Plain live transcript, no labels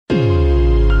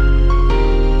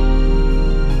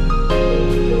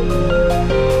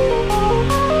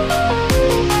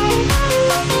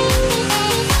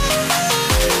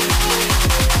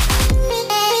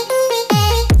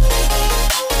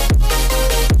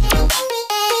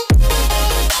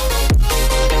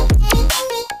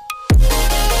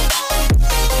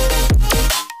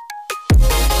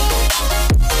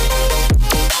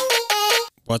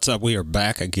What's up? We are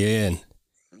back again.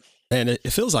 And it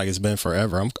feels like it's been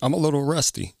forever. I'm a little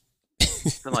rusty.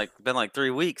 Been like 3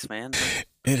 weeks, man.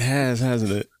 It has,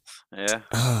 hasn't it? Yeah.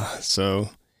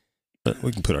 But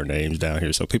we can put our names down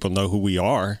here so people know who we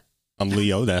are. I'm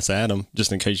Leo. That's Adam.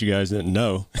 Just in case you guys didn't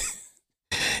know.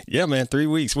 Yeah, man. 3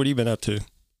 weeks. What have you been up to?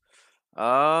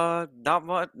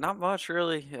 Not much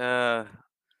really.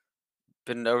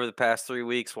 Been over the past 3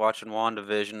 weeks watching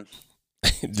WandaVision.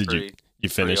 Did you Pretty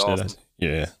finish awesome. it?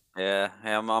 Yeah. Yeah,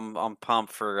 I'm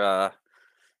pumped for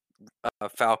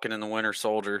Falcon and the Winter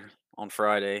Soldier on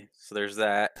Friday. So there's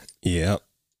that. Yeah.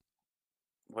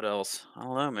 What else? I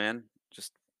don't know, man.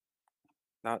 Just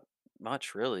not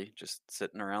much really. Just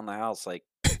sitting around the house Like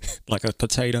a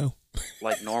potato.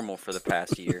 like normal for the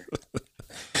past year.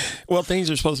 Well, things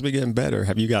are supposed to be getting better.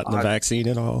 Have you gotten the I vaccine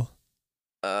at all?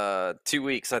 2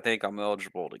 weeks I think I'm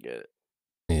eligible to get it.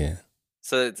 Yeah.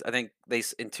 So I think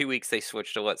in 2 weeks they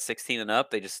switched to what 16 and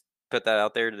up. They just put that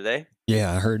out there today.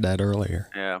 Yeah, I heard that earlier.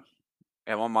 Yeah,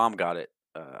 and my mom got it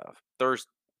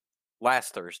Thursday,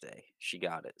 last Thursday. She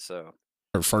got it, so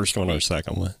Her first I'll one or be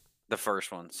second one? the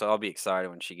first one. So I'll be excited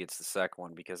when she gets the second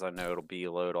one because I know it'll be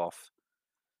a load off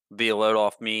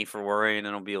me for worrying, and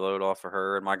it'll be a load off for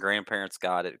her. And my grandparents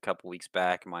got it a couple weeks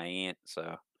back, and my aunt.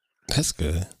 So That's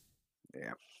good.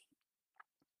 yeah,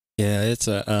 Yeah, it's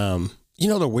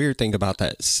the weird thing about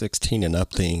that 16 and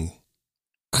up thing,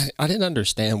 I didn't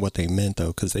understand what they meant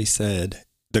though, because they said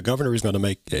the governor is going to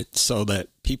make it so that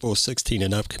people 16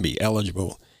 and up can be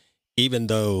eligible, even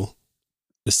though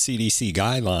the CDC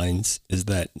guidelines is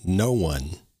that no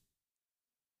one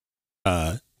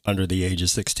under the age of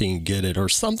 16 get it or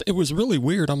something. It was really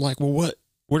weird. I'm like, well,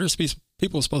 what are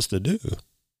people supposed to do?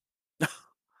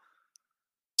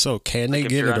 So can like they if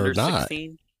get you're it or under not?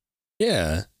 16,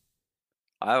 Yeah.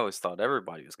 I always thought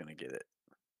everybody was going to get it.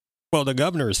 Well, the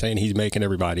governor is saying he's making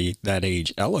everybody that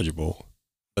age eligible.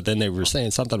 But then they were saying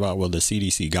something about, well, the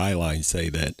CDC guidelines say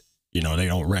that, they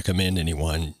don't recommend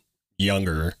anyone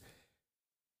younger.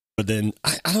 But then,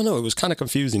 I don't know, it was kind of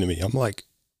confusing to me. I'm like,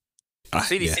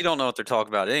 CDC don't know what they're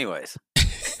talking about anyways.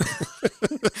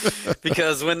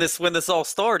 Because when this all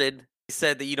started, they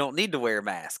said that you don't need to wear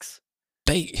masks.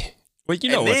 Well,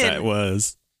 you know what that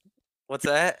was. What's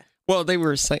that? Well, they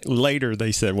were saying later,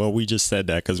 they said, well, we just said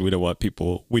that because we don't want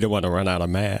to run out of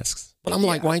masks. But I'm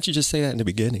like, why didn't you just say that in the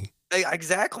beginning?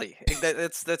 Exactly.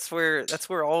 That's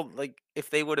where all, like, if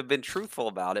they would have been truthful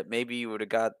about it, maybe you would have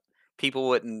got people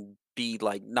wouldn't be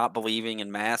like not believing in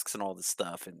masks and all this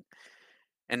stuff.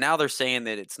 And now they're saying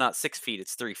that it's not 6 feet,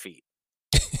 it's 3 feet.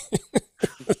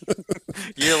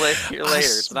 Year later,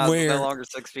 it's no longer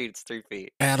 6 feet, it's 3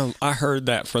 feet. Adam, I heard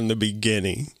that from the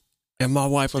beginning. And my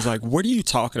wife was like, what are you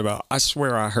talking about? I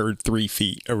swear I heard 3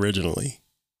 feet originally.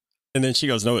 And then she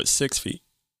goes, no, it's 6 feet.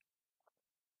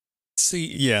 See,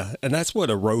 yeah. And that's what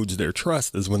erodes their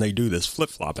trust is when they do this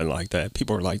flip-flopping like that.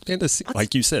 People are like, man,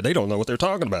 like you said, they don't know what they're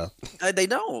talking about. They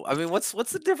don't. I mean, what's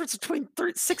the difference between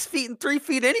 6 feet and 3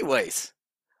 feet anyways?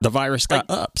 The virus got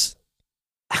ups.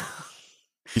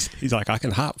 He's like, I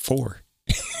can hop 4.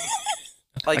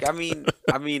 Like, I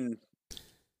mean,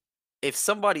 if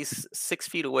somebody's 6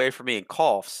 feet away from me and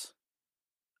coughs,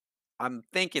 I'm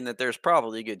thinking that there's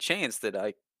probably a good chance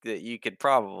that you could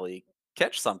probably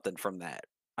catch something from that.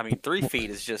 I mean, 3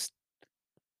 feet is just,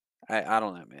 I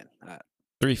don't know, man.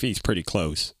 3 feet's pretty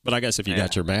close. But I guess if you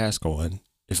got your mask on,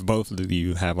 if both of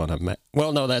you have on a mask,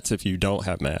 well, no, that's if you don't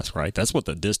have mask, right? That's what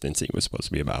the distancing was supposed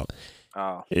to be about.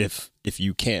 Oh. If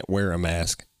you can't wear a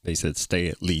mask, they said stay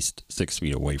at least 6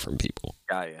 feet away from people.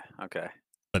 Got you. Okay.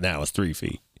 But now it's 3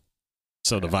 feet.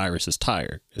 So the virus is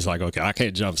tired. It's like, okay, I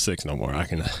can't jump 6 no more. I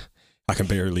can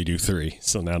barely do 3.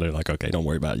 So now they're like, okay, don't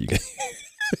worry about it. You can.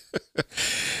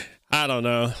 I don't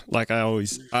know. Like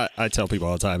I tell people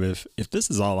all the time, if this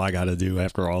is all I got to do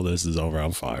after all this is over,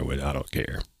 I'm fine with it. I don't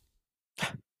care.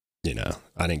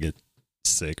 I didn't get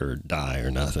sick or die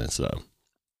or nothing. So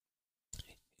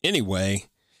anyway,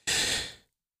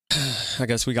 I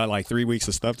guess we got like 3 weeks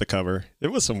of stuff to cover. There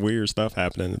was some weird stuff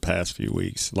happening in the past few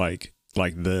weeks, like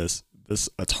this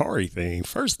Atari thing.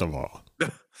 First of all,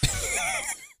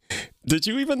 did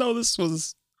you even know this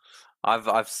was?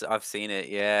 I've seen it.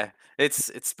 Yeah,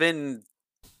 it's been,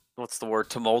 what's the word?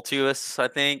 Tumultuous, I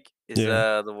think is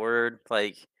the word.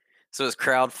 Like, so it's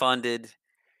crowdfunded,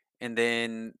 and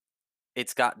then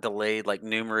it's got delayed like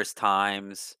numerous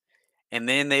times, and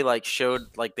then they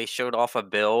showed off a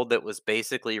build that was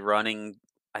basically running.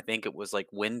 I think it was like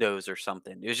Windows or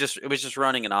something. It was just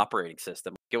running an operating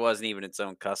system. It wasn't even its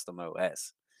own custom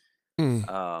OS.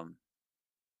 So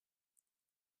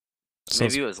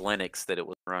Maybe it was Linux that it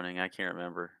was running. I can't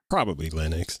remember. Probably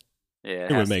Linux. Yeah, it It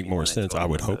would has to make be more Linux sense. I or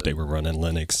would hope they Windows. were running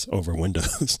Linux over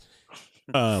Windows.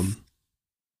 um,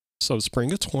 so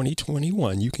spring of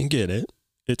 2021, you can get it.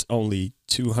 It's only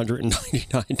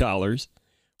 $299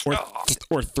 or Oh,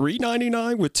 or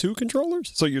 $399 with two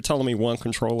controllers. So you're telling me one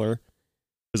controller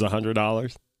is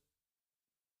 $100?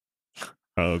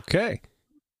 Okay.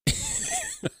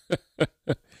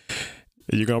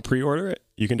 You gonna pre-order it?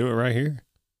 You can do it right here.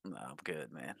 no, I'm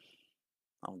good, man.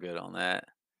 I'm good on that.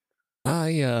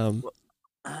 I Well,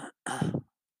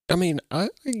 I mean, I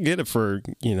get it for,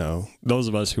 those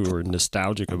of us who are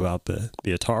nostalgic about the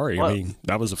Atari. I Well, mean,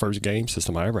 that was the first game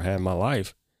system I ever had in my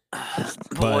life. but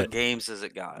what But games has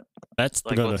it got? that's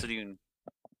Like, gonna, what's it even?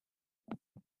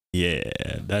 yeah,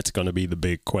 that's gonna be the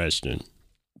big question.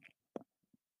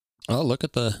 Oh, look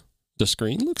at the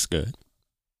screen looks good.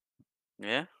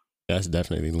 Yeah, That's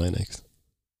definitely Linux.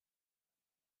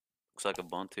 looks like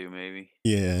Ubuntu, maybe.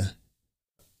 Yeah.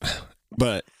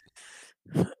 But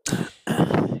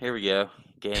Here we go.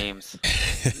 Games.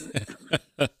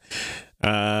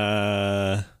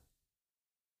 uh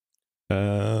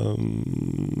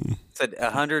um Said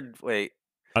 100. Wait.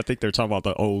 I think they're talking about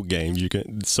the old games.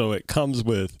 So it comes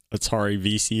with Atari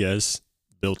VCS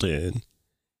built in,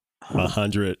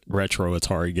 100 retro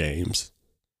Atari games.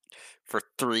 For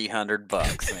 $300,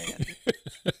 man.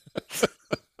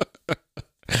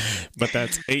 But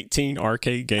that's 18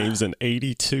 arcade games and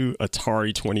 82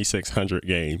 Atari 2600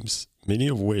 games, many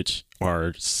of which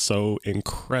are so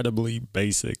incredibly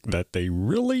basic that they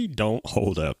really don't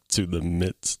hold up to the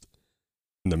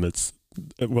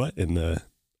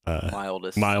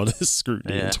Mildest. mildest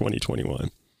scrutiny in Yeah. 2021.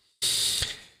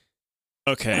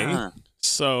 Okay,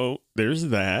 so there's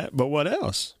that. But what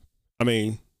else? I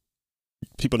mean,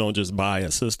 people don't just buy a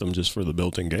system just for the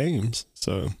built-in games.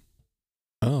 So,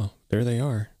 oh, there they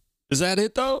are. Is that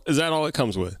it though? Is that all it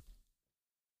comes with?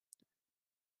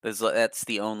 That's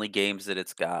the only games that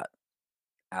it's got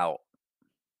out.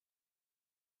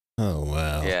 Oh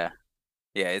wow, Yeah.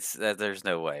 Yeah, there's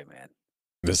no way, man.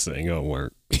 this ain't gonna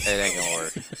work. It ain't gonna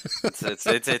work.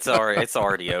 It's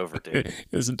already over, dude.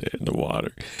 It's dead in the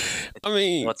water. I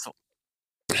mean, What's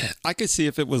I could see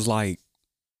if it was like,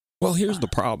 well, here's the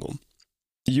problem.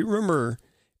 You remember,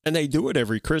 and they do it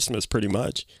every Christmas pretty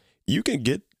much. You can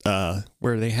get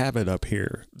where they have it up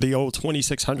here, the old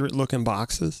 2600 looking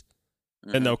boxes,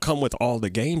 and they'll come with all the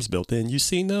games built in. You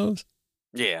seen those?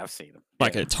 Yeah, I've seen them.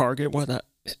 Like Yeah. at Target, whatnot.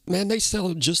 Man, they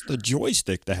sell just the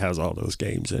joystick that has all those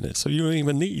games in it, so you don't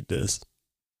even need this.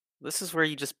 This is where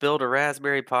you just build a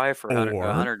Raspberry Pi for Or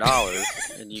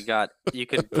 $100, and you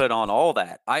can put on all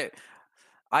that. I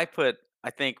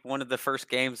think one of the first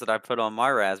games that I put on my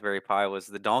Raspberry Pi was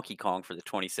the Donkey Kong for the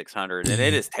 2600, and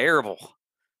it is terrible.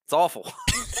 It's awful.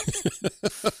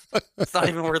 It's not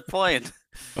even worth playing.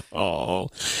 Oh,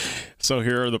 so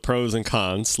here are the pros and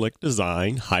cons: slick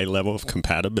design, high level of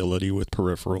compatibility with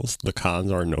peripherals. The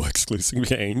cons are no exclusive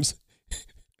games,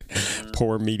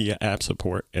 poor media app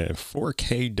support, and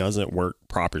 4K doesn't work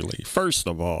properly. First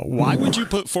of all, why would you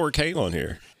put 4K on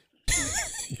here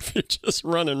if you're just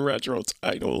running retro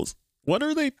titles? What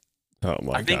are they? Oh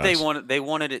my I think gosh. they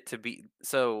wanted it to be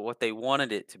so what they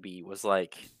wanted it to be was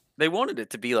like they wanted it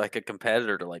to be like a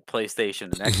competitor to like PlayStation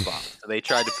and Xbox. So they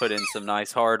tried to put in some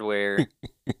nice hardware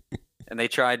and they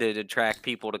tried to attract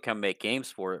people to come make games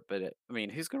for it. But I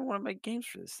mean, who's going to want to make games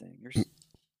for this thing?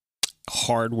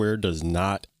 Hardware does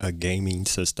not a gaming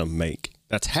system make.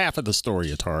 That's half of the story,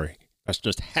 Atari. That's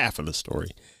just half of the story.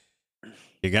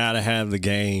 You gotta have the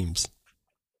games.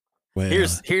 Well,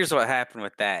 Here's what happened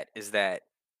with that is that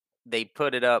they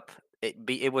put it up.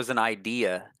 It was an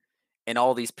idea, and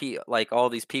all these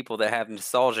people that have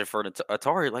nostalgia for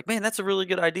Atari, like, man, that's a really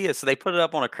good idea. So they put it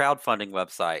up on a crowdfunding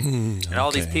website, and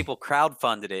all these okay. people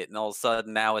crowdfunded it, and all of a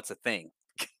sudden now it's a thing.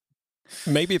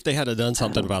 Maybe if they had done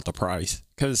something about the price,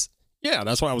 because yeah,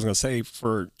 that's what I was gonna say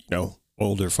for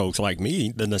older folks like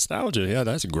me. The nostalgia, yeah,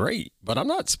 that's great, but I'm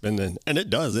not spending. And it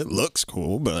does. It looks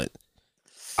cool, but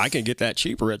I can get that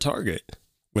cheaper at Target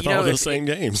with all those same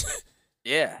games.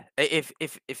 Yeah, if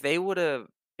they would have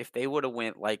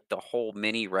went like the whole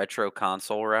mini retro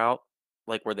console route,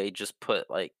 like where they just put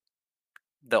like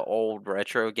the old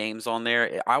retro games on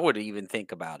there, I would even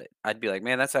think about it. I'd be like,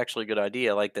 man, that's actually a good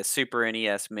idea. Like the Super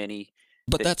NES Mini.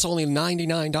 But that's only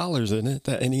 $99, isn't it?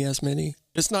 That NES Mini.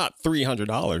 It's not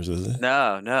 $300, is it?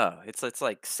 No, it's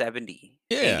like 70,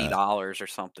 Yeah, $80 or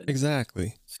something.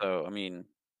 exactly. So I mean,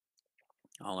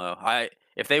 I don't know.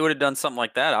 If they would have done something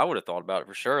like that, I would have thought about it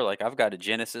for sure. Like I've got a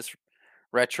Genesis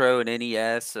Retro, an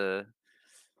NES, a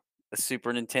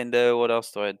Super Nintendo. What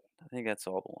else do I? I think that's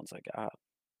all the ones I got.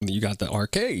 You got the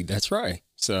arcade. That's right.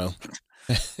 So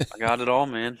I got it all,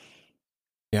 man.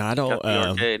 Yeah, I Got don't. the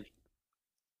arcade.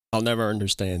 I'll never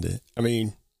understand it. I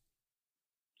mean,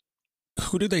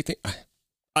 who do they think?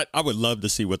 I would love to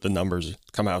see what the numbers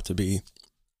come out to be.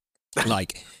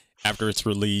 Like after it's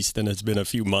released and it's been a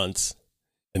few months,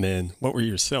 and then what were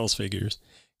your sales figures?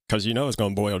 Because you know it's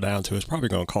going to boil down to it's probably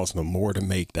going to cost them more to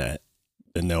make that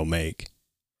than they'll make,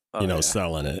 Oh yeah.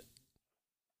 selling it.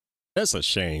 That's a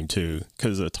shame too,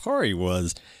 because Atari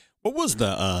was. What was the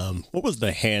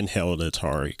handheld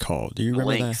Atari called? Do you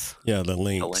remember Lynx. that? Yeah, the The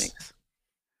Lynx. Lynx.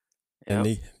 And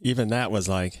Yep. even that was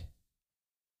like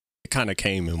it kind of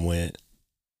came and went.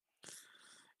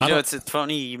 It's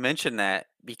funny you mentioned that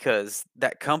because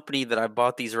that company that I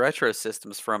bought these retro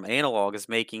systems from, Analog, is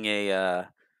making they're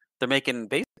making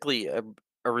basically a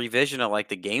revision of like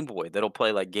the Game Boy that'll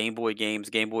play like Game Boy games,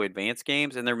 Game Boy Advance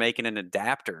games, and they're making an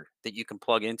adapter that you can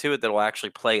plug into it that'll actually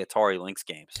play Atari Lynx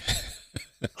games.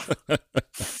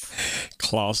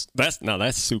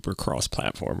 That's super cross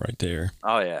platform right there.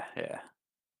 Oh yeah, yeah.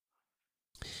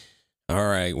 All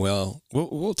right, well,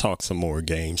 we'll talk some more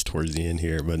games towards the end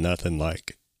here, but nothing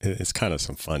like it's kind of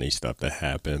some funny stuff that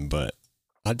happened. But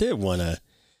I did want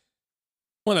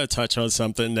to touch on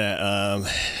something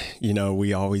that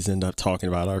we always end up talking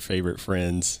about our favorite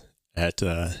friends at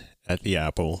the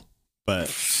Apple, but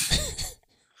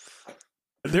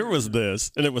there was this,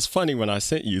 and it was funny when I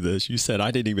sent you this. You said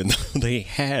I didn't even know they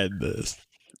had this.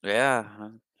 Yeah.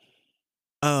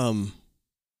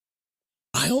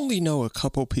 I only know a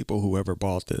couple people who ever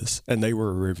bought this, and they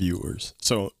were reviewers.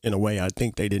 So in a way, I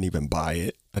think they didn't even buy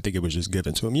it. I think it was just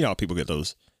given to them. You know how people get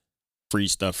those free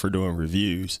stuff for doing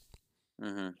reviews.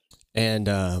 Mm-hmm. And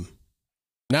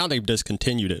now they've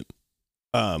discontinued it.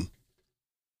 But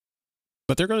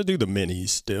they're going to do the minis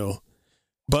still.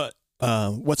 But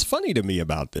what's funny to me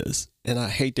about this, and I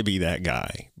hate to be that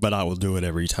guy, but I will do it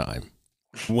every time.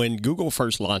 When Google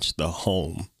first launched the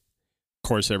Home, of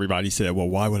course, everybody said, well,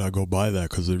 why would I go buy that?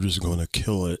 Because they're just going to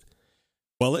kill it.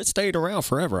 Well, it stayed around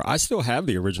forever. I still have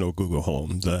the original Google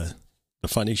Home, the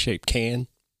funny shaped can.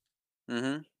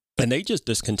 Mm-hmm. And they just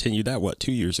discontinued that,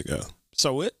 2 years ago.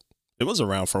 So it was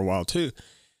around for a while, too.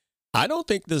 I don't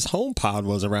think this HomePod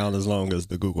was around as long as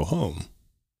the Google Home.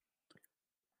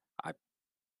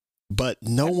 But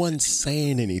no one's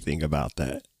saying anything about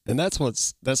that. And that's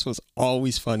what's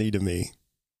always funny to me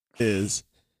is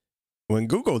when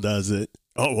Google does it,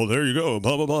 oh, well, there you go,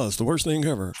 blah, blah, blah. It's the worst thing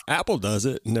ever. Apple does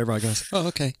it, and everybody goes, oh,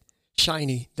 okay.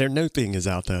 Shiny. Their new thing is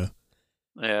out, though.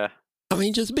 Yeah. I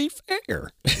mean, just be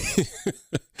fair.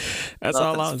 That's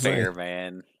all I'm fair, saying.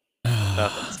 man.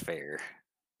 Nothing's fair.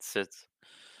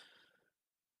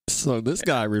 So this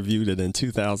guy reviewed it in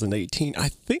 2018. I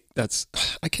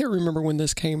can't remember when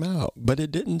this came out, but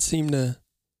it didn't seem to.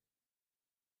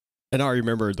 And I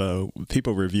remember, though,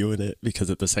 people reviewing it because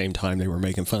at the same time they were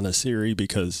making fun of Siri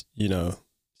because,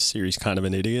 Siri's kind of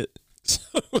an idiot. So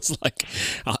it was like,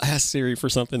 I'll ask Siri for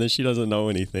something and she doesn't know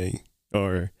anything.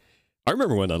 Or I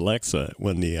remember when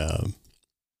the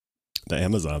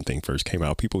Amazon thing first came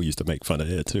out, people used to make fun of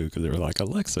it, too, because they were like,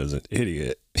 Alexa's an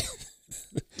idiot.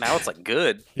 Now it's like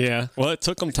good. Yeah. Well, it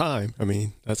took them time. I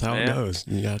mean, that's how it goes.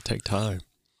 You got to take time.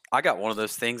 I got one of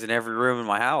those things in every room in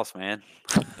my house, man.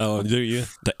 Oh, do you?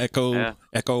 The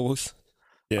Echoes?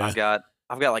 Yeah. I've got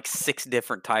like 6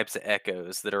 different types of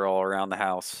Echoes that are all around the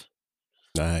house.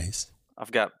 Nice. I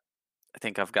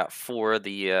think I've got 4 of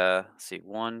the let's see,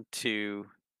 1, 2,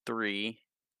 3.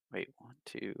 Wait, 1,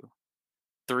 2,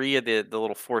 3 of the little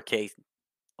 4K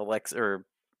Alexa or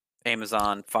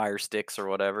Amazon Fire Sticks or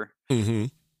whatever. Mm-hmm.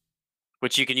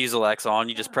 Which you can use Alexa on.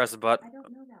 You just press a button. I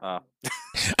don't know that.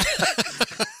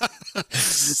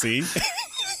 See?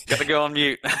 Gotta go on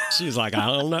mute. She's like, I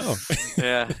don't know.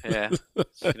 Yeah.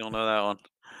 She don't know that one.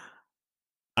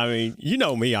 I mean, you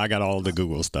know me, I got all the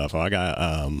Google stuff. I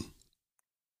got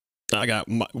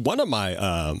one of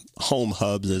my home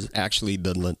hubs is actually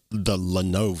the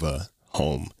Lenovo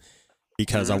Home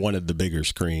because I wanted the bigger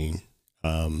screen.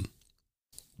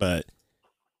 But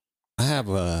I have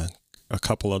a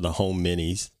couple of the home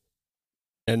minis,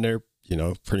 and they're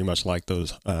pretty much like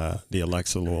those the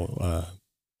Alexa little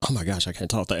oh my gosh, I can't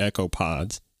talk, the Echo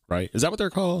Pods, right? Is that what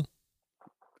they're called?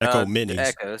 Echo Minis. The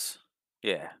Echoes.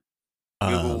 Yeah.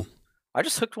 Google. I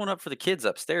just hooked one up for the kids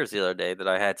upstairs the other day that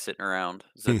I had sitting around.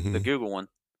 It's the Google one.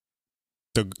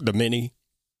 The Mini.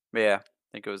 Yeah, I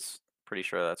think it was. Pretty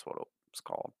sure that's what it was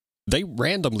called. They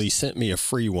randomly sent me a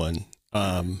free one.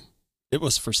 It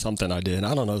was for something I did.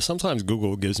 I don't know. Sometimes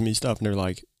Google gives me stuff and they're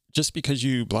like, just because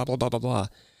you blah, blah, blah, blah, blah.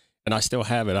 And I still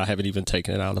have it. I haven't even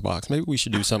taken it out of the box. Maybe we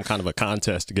should do some kind of a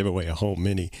contest to give away a home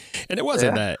mini. And it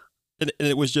wasn't that.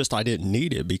 It was just I didn't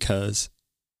need it because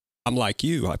I'm like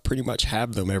you. I pretty much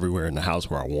have them everywhere in the house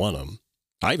where I want them.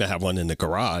 I even have one in the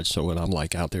garage, so when I'm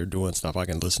like out there doing stuff, I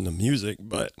can listen to music.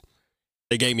 But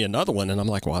they gave me another one, and I'm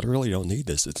like, well, I really don't need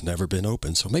this. It's never been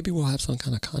open, so maybe we'll have some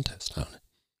kind of contest on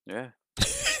Yeah.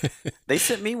 it. They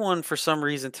sent me one for some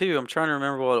reason too. I'm trying to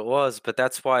remember what it was, but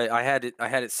that's why I had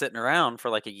it sitting around for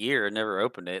like a year and never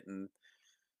opened it. And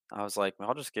I was like, well,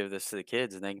 I'll just give this to the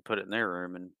kids and they can put it in their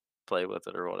room and play with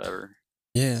it or whatever.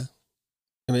 Yeah,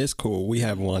 I mean it's cool. We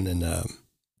have one in the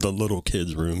little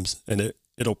kids' rooms, and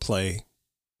it'll play,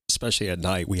 especially at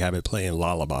night. We have it playing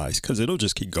lullabies because it'll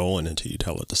just keep going until you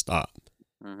tell it to stop.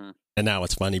 Hmm. And now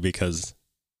it's funny because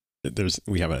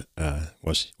we have a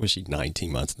was she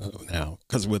 19 months now?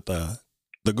 Because with the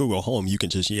Google Home, you can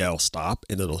just yell stop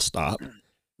and it'll stop.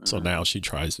 So Hmm. now she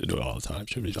tries to do it all the time.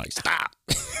 She'll be like, stop.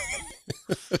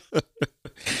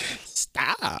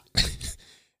 Stop.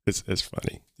 It's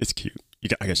funny. It's cute.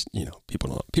 I guess,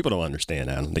 people don't understand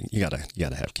that. I don't think you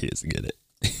gotta have kids to get it.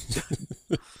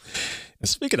 And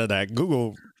speaking of that,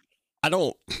 Google,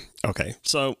 okay.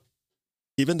 So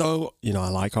even though, I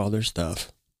like all their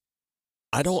stuff,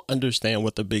 I don't understand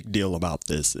what the big deal about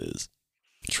this is.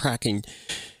 Tracking.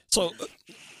 So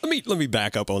let me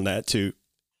back up on that too.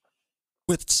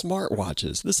 With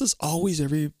smartwatches, this is always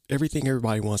everything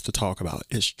everybody wants to talk about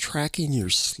is tracking your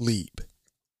sleep.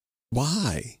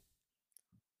 Why?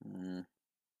 Mm.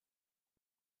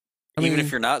 I Even mean,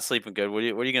 if you're not sleeping good, what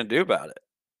are you gonna do about it?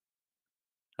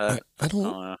 I I don't,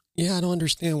 don't know. yeah, I don't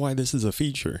understand why this is a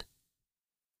feature.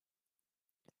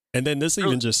 And then this Really?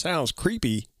 even just sounds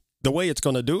creepy. The way it's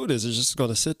going to do it is it's just going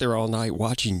to sit there all night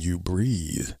watching you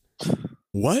breathe.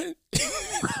 What?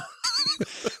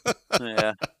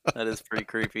 Yeah, that is pretty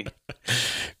creepy.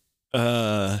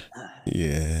 Yeah.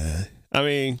 I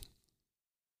mean,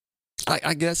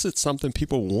 I guess it's something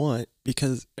people want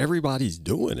because everybody's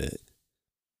doing it.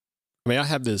 I mean, I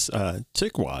have this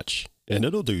Tick watch and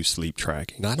it'll do sleep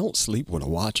tracking. I don't sleep with a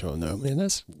watch on though, man.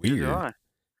 That's Neither do weird. I.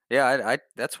 Yeah, I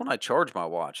that's when I charge my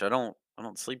watch. I don't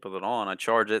sleep with it on. I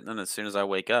charge it, and then as soon as I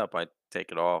wake up, I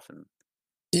take it off, and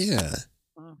Yeah.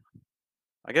 uh,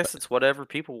 I guess it's whatever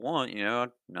people want. I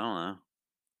don't know.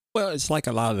 Well, it's like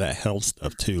a lot of that health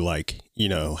stuff too. Like,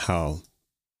 how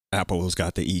Apple's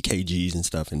got the EKGs and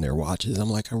stuff in their watches. I'm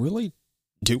like,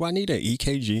 do I need an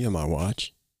EKG in my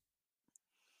watch?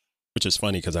 Which is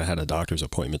funny because I had a doctor's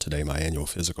appointment today, my annual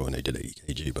physical, and they did an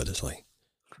EKG. But it's like,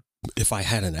 if I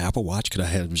had an Apple Watch, could I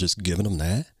have just given them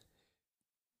that?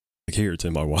 Like, here, it's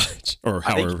in my watch, or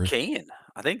I think you however can.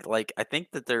 I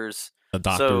think that there's the so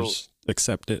doctors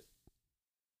accept it.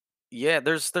 yeah,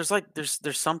 there's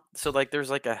some so like there's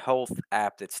like a health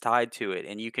app that's tied to it,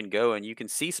 and you can go and you can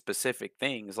see specific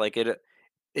things. Like it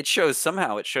shows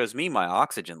somehow it shows me my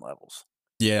oxygen levels.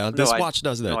 Yeah, No, this I watch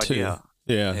does no that too. idea.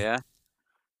 Yeah. Yeah.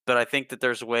 But I think that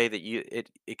there's a way that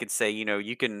it could say,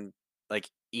 you can like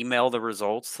email the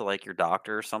results to like your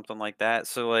doctor or something like that.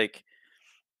 So like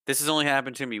this has only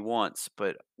happened to me once,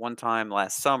 but one time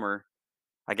last summer,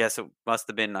 I guess it must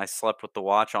have been I slept with the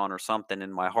watch on or something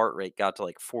and my heart rate got to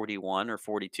like 41 or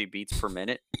 42 beats per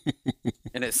minute.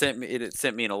 And it sent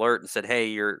me an alert and said, "Hey,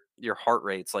 your heart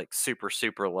rate's like super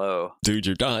super low." Dude,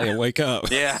 you're dying. Wake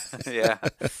up. Yeah. Yeah.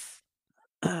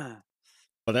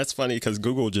 Well, that's funny because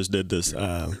Google just did this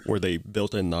where they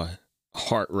built in the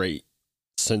heart rate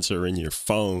sensor in your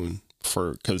phone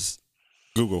because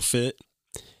Google Fit,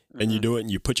 and you Mhm. do it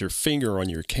and you put your finger on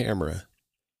your camera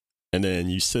and then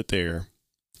you sit there.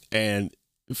 And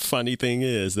funny thing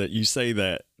is that you say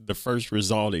that the first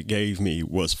result it gave me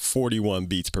was 41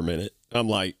 beats per minute. I'm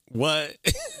like, what?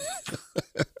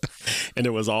 And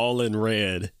it was all in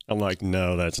red. I'm like,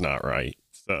 no, that's not right.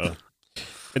 So,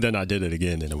 and then I did it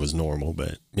again and it was normal.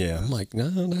 But yeah, I'm like, no,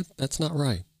 that's not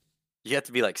right. You have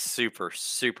to be like super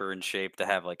super in shape to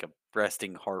have like a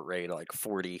resting heart rate of like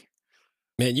 40.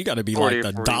 Man, you got to be 40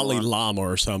 like or the Dalai 41. Lama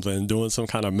or something, doing some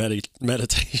kind of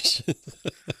meditation.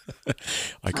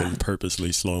 I can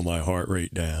purposely slow my heart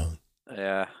rate down.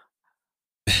 Yeah.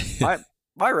 My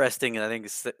my resting I think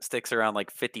sticks around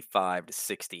like 55 to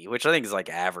 60, which I think is like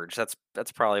average. That's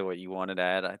probably what you wanted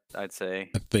at, I'd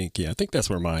say. I think that's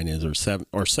where mine is,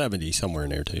 or 70, somewhere in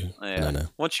there too. I Yeah. don't know.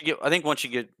 Once you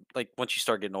get like once you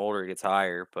start getting older, it gets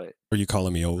higher, but Are you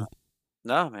calling me old?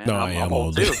 no, man, No, I I'm am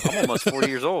old old. too. I'm almost 40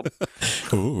 years old.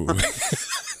 Ooh.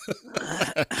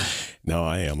 No,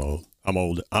 I am old. I'm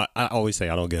old. I always say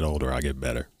I don't get older, I get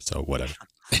better. So whatever.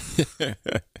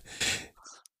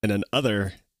 And then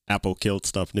other Apple killed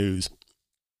stuff news.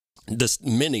 This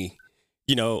mini,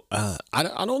 I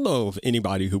don't know of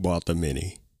anybody who bought the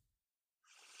mini.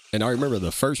 And I remember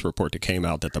the first report that came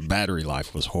out that the battery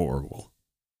life was horrible.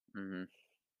 Mhm.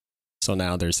 So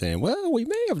now they're saying, well, we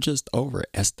may have just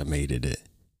overestimated it.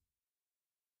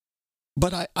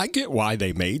 But I get why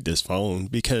they made this phone,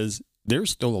 because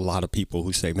there's still a lot of people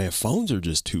who say, man, phones are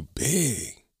just too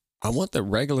big. I want the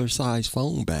regular size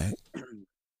phone back.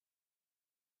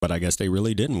 But I guess they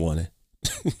really didn't want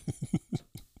it.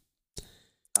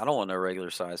 I don't want no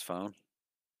regular size phone.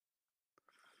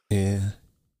 Yeah.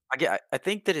 I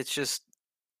think that it's just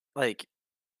like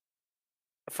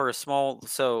for a small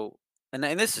and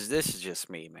this is just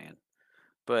me, man.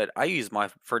 But I use my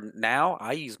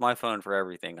phone for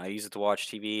everything. I use it to watch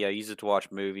TV, I use it to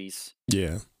watch movies,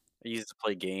 Yeah. I use it to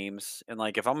play games. And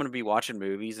like if I'm gonna be watching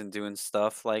movies and doing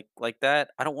stuff like that,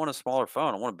 I don't want a smaller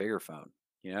phone. I want a bigger phone.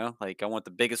 You know? Like I want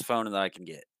the biggest phone that I can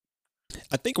get.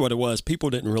 I think what it was, people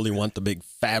didn't really want the big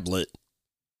phablet,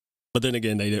 but then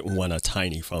again, they didn't want a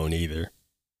tiny phone either.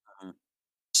 Mhm.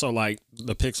 So like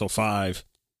the Pixel 5,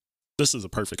 this is a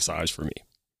perfect size for me.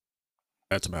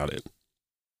 That's about it.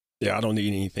 Yeah, I don't need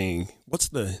anything. What's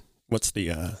the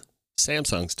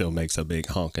Samsung still makes a big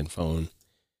honking phone.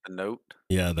 A Note.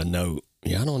 Yeah, the Note.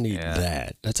 Yeah, I don't need Yeah.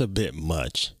 that. That's a bit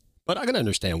much. But I can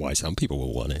understand why some people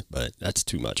will want it, but that's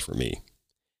too much for me.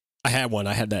 I had one.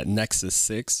 I had that Nexus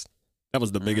 6. That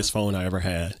was the biggest phone I ever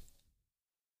had.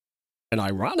 And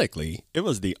ironically, it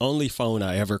was the only phone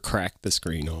I ever cracked the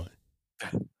screen on.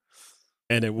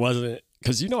 And it wasn't,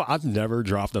 because I've never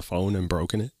dropped a phone and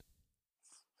broken it.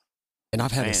 And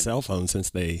I've had a Man. cell phone since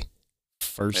the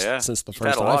first You've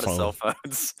had a lot of iPhone. cell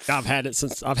phones.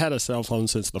 I've had a cell phone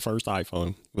since the first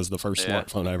iPhone was the first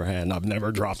smartphone I ever had, and I've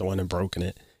never dropped one and broken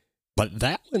it. But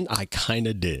that one I kind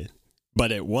of did,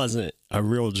 but it wasn't a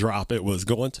real drop. It was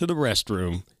going to the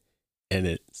restroom, and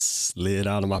it slid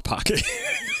out of my pocket,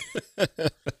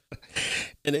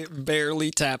 and it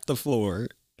barely tapped the floor.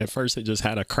 At first, it just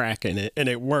had a crack in it, and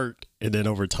it worked. And then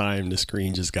over time, the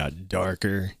screen just got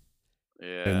darker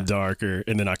and darker,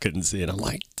 and then I couldn't see it. I'm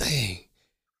like, dang.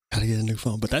 Gotta get a new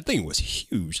phone. But that thing was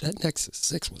huge. That Nexus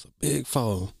 6 was a big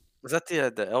phone. Was that the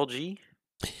LG?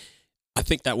 I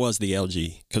think that was the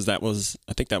LG, because I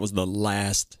think that was the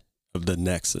last of the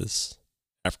Nexus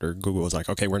after Google was like,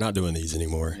 okay, we're not doing these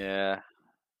anymore. Yeah.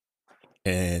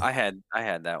 And I had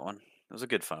that one. It was a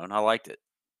good phone. I liked it.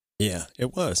 yeah,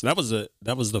 it was. That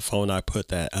was the phone I put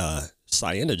that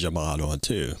CyanogenMod on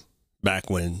too. Back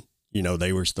when,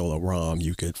 they were still a ROM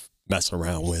you could mess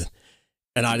around with.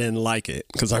 And I didn't like it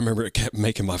because I remember it kept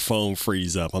making my phone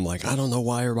freeze up. I'm like, I don't know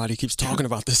why everybody keeps talking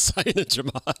about this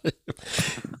CyanogenMod.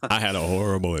 I had a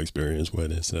horrible experience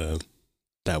with it. So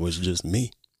that was just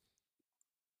me.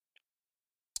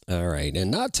 All right.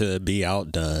 And not to be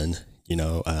outdone,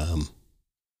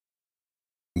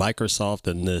 Microsoft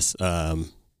and this, the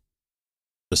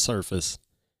Surface,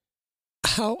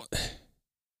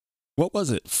 what was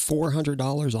it?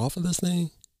 $400 off of this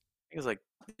thing? It was like,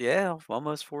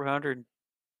 almost 400.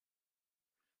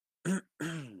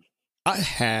 I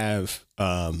have,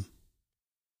 I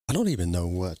don't even know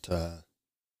what,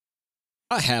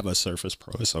 I have a Surface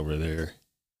Pro. It's over there.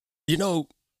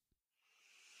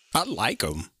 I like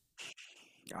them,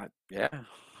 Yeah.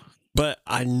 but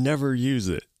I never use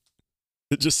it.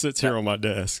 It just sits here on my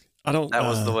desk. I don't. That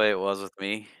was the way it was with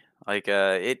me. Like,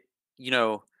 I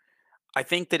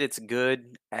think that it's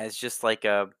good as just like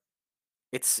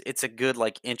it's a good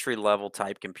like entry level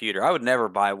type computer. I would never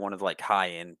buy one of like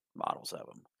high end models of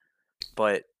them,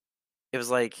 but it was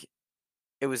like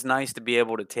it was nice to be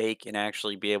able to take and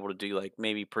actually be able to do like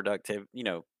maybe productive,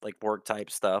 like work type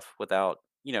stuff without,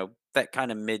 that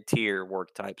kind of mid tier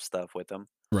work type stuff with them.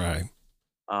 Right.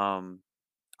 Um,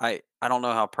 I don't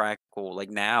know how practical. Like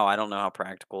now, I don't know how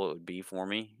practical it would be for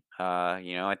me.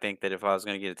 I think that if I was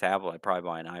going to get a tablet, I'd probably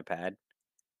buy an iPad.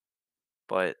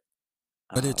 But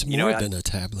But it's you know, more than a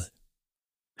tablet.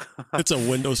 It's a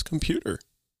Windows computer.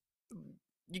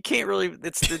 you can't really.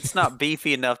 It's not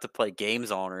beefy enough to play games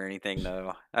on or anything,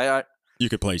 though. I You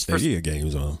could play Stadia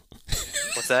games on.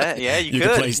 what's that? Yeah, you could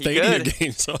could play Stadia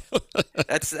games on.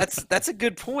 That's a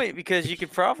good point because you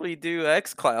could probably do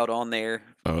XCloud on there.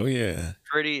 Oh yeah.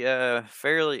 Pretty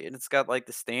fairly, and it's got like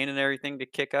the stand and everything to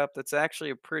kick up. That's actually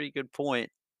a pretty good point.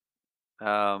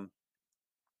 Um,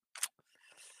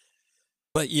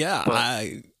 But yeah,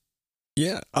 but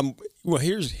well,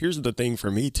 here's the thing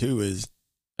for me too is,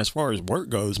 as far as work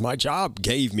goes, my job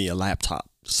gave me a laptop,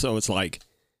 so it's like,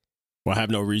 well, I have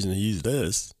no reason to use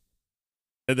this.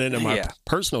 And then in my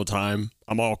personal time,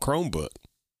 I'm all Chromebook.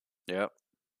 Yep.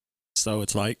 So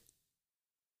it's like,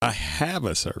 I have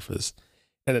a Surface.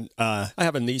 And then, I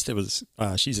have a niece that was,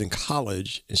 she's in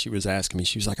college, and she was asking me,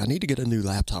 she was like, I need to get a new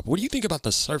laptop. What do you think about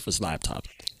the Surface laptop?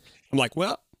 I'm like,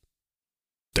 well,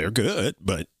 they're good,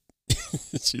 but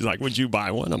she's like, would you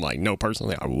buy one? I'm like, no,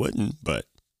 personally, I wouldn't, but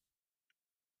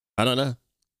I don't know.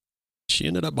 She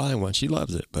ended up buying one. She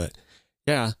loves it, but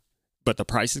Yeah, but the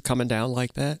price is coming down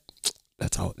like that.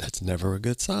 That's never a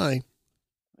good sign.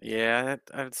 Yeah,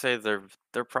 I would say they're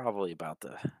probably about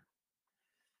to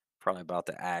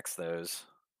axe those.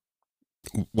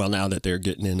 Well, now that they're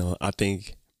getting in on, I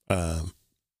think um,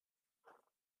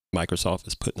 Microsoft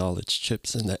is putting all its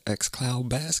chips in the xCloud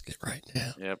basket right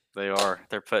now. Yep, they are.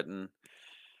 They're putting.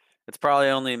 It's probably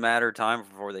only a matter of time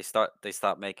before they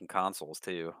stop making consoles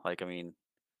too. Like I mean,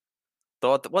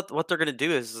 what they're gonna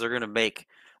do is they're gonna make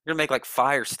like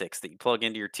Fire Sticks that you plug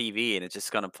into your TV and it's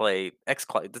just gonna play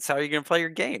XCloud. That's how you're gonna play your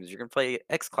games. You're gonna play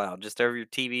XCloud just over your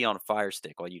TV on a Fire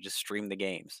Stick while you just stream the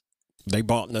games. They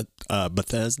bought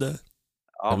Bethesda.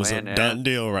 Oh That was a man, yeah. done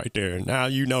deal right there. Now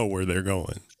you know where they're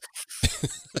going.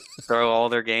 Throw all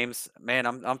their games. Man,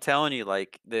 I'm telling you,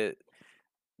 like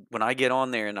when I get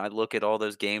on there and I look at all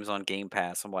those games on Game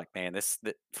Pass, I'm like, man,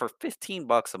 for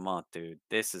 $15 a month, dude,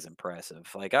 this is impressive.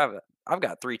 Like I've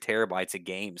got 3 terabytes of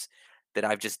games that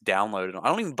I've just downloaded. I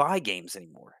don't even buy games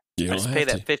anymore. You I don't just pay have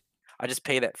that to. fif- I just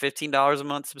pay that $15 a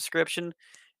month subscription.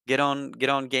 Get on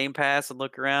Game Pass and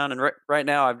look around. And right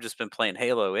now, I've just been playing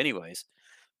Halo, anyways.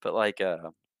 But like,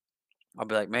 I'll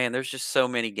be like, man, there's just so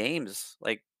many games.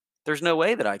 Like, there's no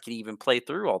way that I can even play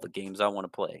through all the games I want to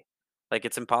play. Like,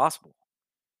 it's impossible.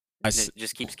 I And s- it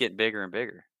just keeps getting bigger and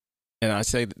bigger. and I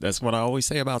say that's what I always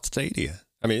say about Stadia.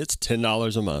 I mean, it's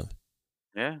 $10 a month.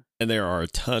 Yeah. And there are a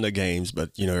ton of games,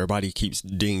 but everybody keeps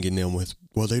dinging them with,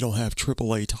 well, they don't have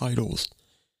AAA titles.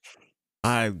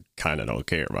 I kind of don't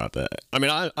care about that. I mean,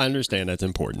 I understand that's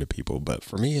important to people, but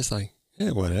for me, it's like,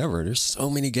 yeah, whatever. There's so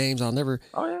many games I'll never.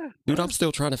 Oh yeah. Dude, Yeah. I'm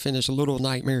still trying to finish Little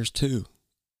Nightmares 2.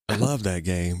 I love that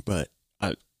game, but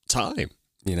time,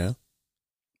 you know.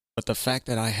 But the fact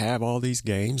that I have all these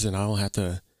games and I don't have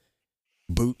to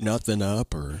boot nothing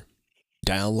up or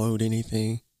download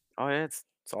anything. Oh yeah. It's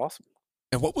awesome.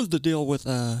 And what was the deal with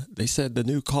they said the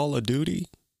new Call of Duty?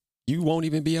 You won't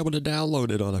even be able to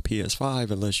download it on a PS5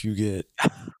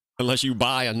 unless you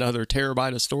buy another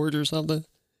terabyte of storage or something.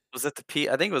 Was it the P?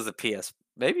 I think it was the PS.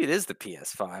 Maybe it is the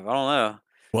PS5. I don't know.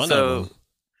 One of So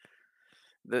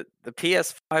them. the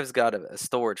PS5's got a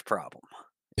storage problem.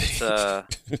 It's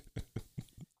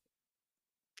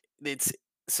it's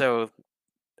so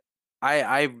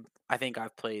I think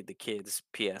I've played the kids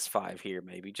PS5 here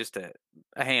maybe just a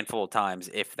handful of times,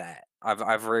 if that.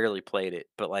 I've rarely played it,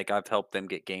 but like I've helped them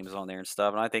get games on there and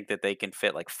stuff, and I think that they can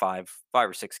fit like five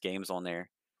or six games on there.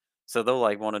 So they'll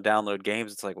like want to download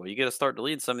games. It's like, well, you got to start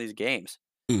deleting some of these games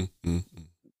Mm, mm, mm.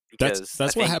 That's because I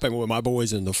that's what think happened with my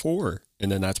boys in the 4,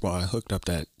 and then that's why I hooked up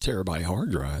that terabyte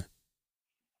hard drive.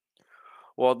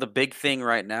 well the big thing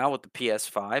right now with the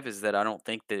PS5 is that I don't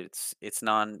think that it's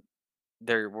non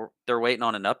they're waiting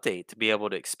on an update to be able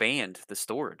to expand the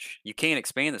storage. You can't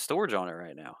expand the storage on it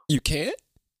right now. You can't?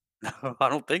 No, I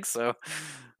don't think so.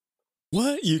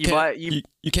 What? You You can't might you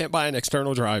you can't buy an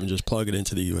external drive and just plug it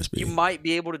into the you USB. might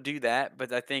be able to do that,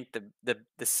 but I think the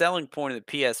selling point of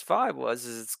the PS5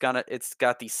 is it's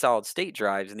got these solid state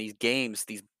drives and these games,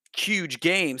 these huge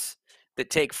games that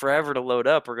take forever to load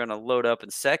up are gonna load up in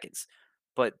seconds.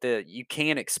 But you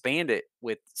can't expand it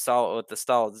with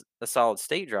the solid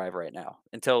state drive right now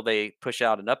until they push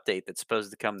out an update that's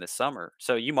supposed to come this summer.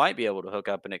 So you might be able to hook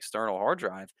up an external hard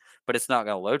drive, but it's not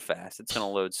gonna load fast. It's gonna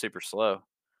load super slow.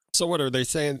 So what are they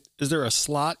saying? Is there a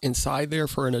slot inside there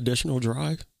for an additional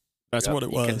drive? That's Yep, what it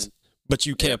you was. can. But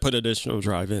you Yep, can't put additional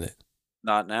drive in it.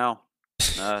 not now.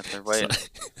 No, they're So, waiting.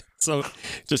 so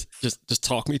just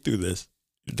talk me through this.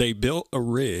 They built a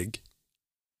rig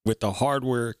with the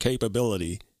hardware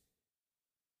capability,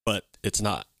 but it's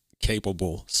not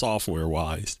capable software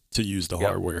wise to use the Yep,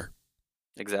 hardware.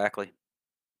 exactly.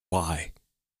 Why?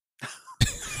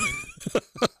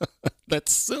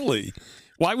 That's silly.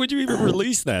 Why would you even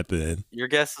release that then? Your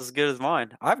guess is as good as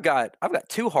mine. I've got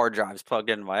 2 hard drives plugged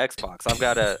into my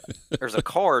Xbox. There's a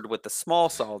card with the small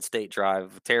solid state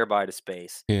drive, a terabyte of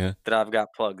space Yeah, that I've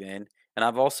got plugged in, and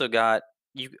I've also got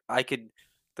you. I could.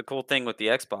 The cool thing with the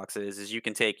Xbox is you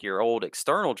can take your old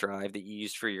external drive that you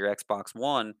used for your Xbox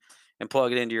One and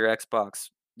plug it into your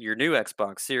new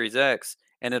Xbox Series X,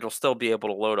 and it'll still be able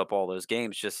to load up all those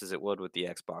games just as it would with the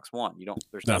Xbox One. You don't.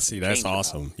 There's now nothing see, that's changed about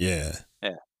awesome. Yeah,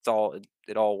 it. Yeah,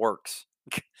 it all works.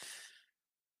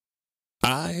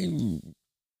 I'm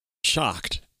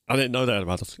shocked. I didn't know that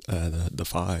about the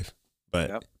 5, but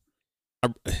Yep.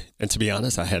 I, and to be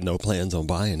honest, I had no plans on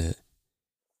buying it.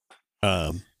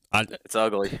 Um, I It's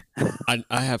ugly. I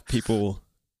have people,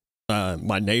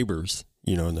 my neighbors,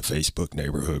 in the Facebook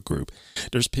neighborhood group.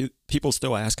 There's people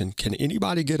still asking, can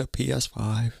anybody get a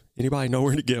PS5? Anybody know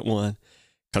where to get one?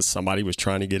 Because somebody was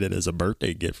trying to get it as a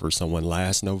birthday gift for someone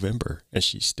last November, and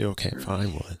she still can't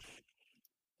find one.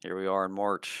 Here we are in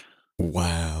March.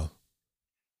 Wow.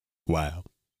 Wow.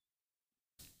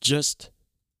 Just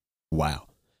wow.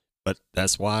 But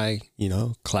that's why,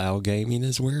 cloud gaming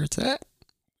is where it's at.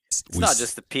 It's not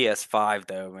just the PS5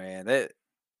 though, man.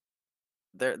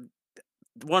 They're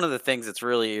one of the things that's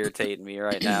really irritating me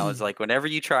right now is like whenever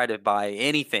you try to buy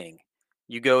anything,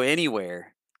 you go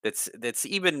anywhere that's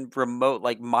even remote,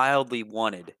 like mildly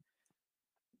wanted.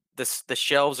 The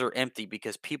shelves are empty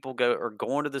because people are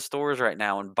going to the stores right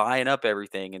now and buying up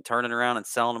everything and turning around and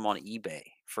selling them on eBay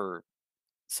for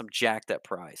some jacked up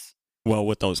price. Well,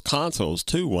 with those consoles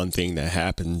too, one thing that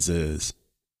happens is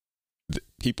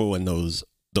people in those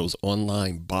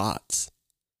online bots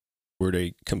where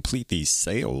they complete these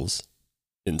sales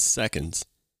in seconds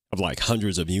of like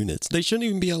hundreds of units. They shouldn't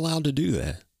even be allowed to do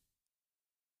that.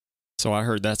 So I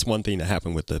heard that's one thing that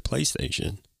happened with the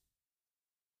PlayStation.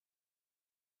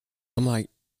 I'm like,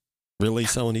 really,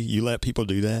 Sony? You let people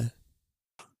do that?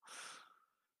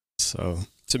 So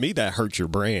to me, that hurts your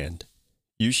brand.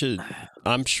 You should,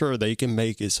 I'm sure they can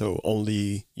make it so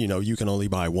only, you can only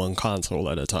buy one console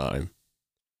at a time.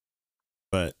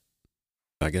 But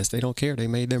I guess they don't care. They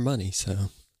made their money,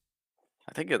 so.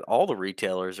 I think all the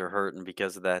retailers are hurting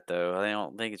because of that, though. I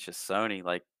don't think it's just Sony.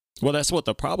 Like, well, that's what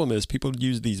the problem is. People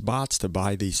use these bots to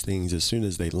buy these things as soon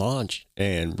as they launch,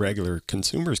 and regular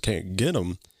consumers can't get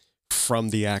them from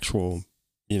the actual,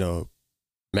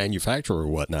 manufacturer or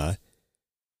whatnot.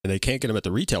 And they can't get them at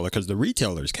the retailer because the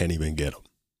retailers can't even get them.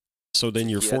 So then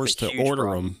you're forced to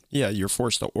order them. Yeah, you're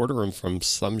forced to order them from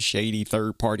some shady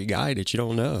third-party guy that you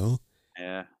don't know.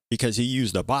 Yeah. Because he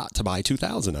used a bot to buy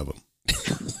 2,000 of them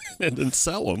and then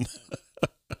sell them.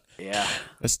 Yeah.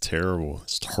 That's terrible.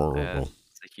 It's horrible. Yeah,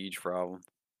 it's a huge problem.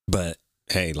 But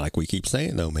hey, like we keep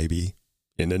saying though, maybe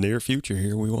in the near future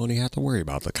here, we won't even have to worry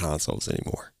about the consoles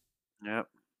anymore. Yep.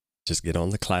 Just get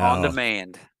on the cloud. On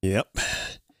demand. Yep.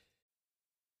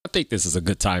 I think this is a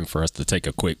good time for us to take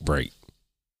a quick break.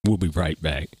 We'll be right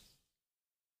back.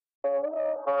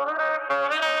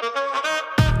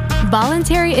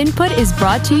 Voluntary Input is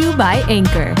brought to you by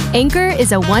Anchor. Anchor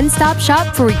is a one-stop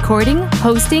shop for recording,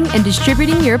 hosting, and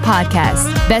distributing your podcast.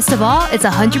 Best of all, it's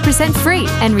 100% free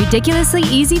and ridiculously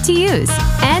easy to use.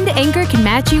 And Anchor can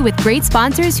match you with great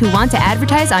sponsors who want to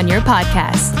advertise on your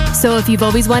podcast. So if you've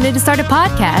always wanted to start a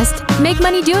podcast, make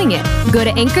money doing it. Go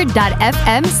to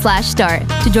anchor.fm/start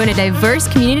to join a diverse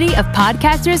community of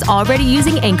podcasters already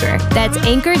using Anchor. That's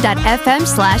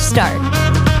anchor.fm/start.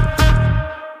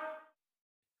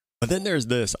 But then there's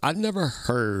this. I've never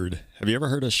heard. Have you ever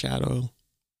heard of Shadow?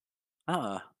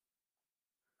 I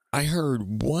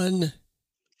heard one.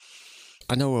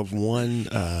 I know of one.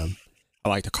 I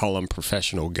like to call them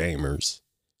professional gamers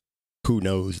who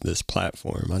knows this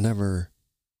platform. I never.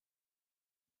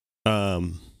 Yeah,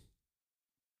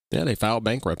 they filed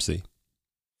bankruptcy.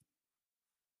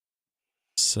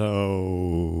 So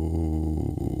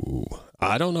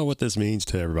I don't know what this means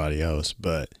to everybody else,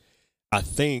 but I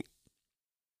think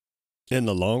in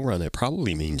the long run, it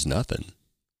probably means nothing.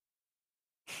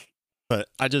 But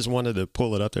I just wanted to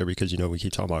pull it up there because, we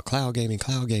keep talking about cloud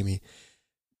gaming,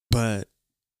 but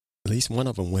at least one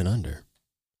of them went under.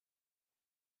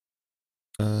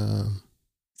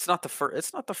 It's not the first.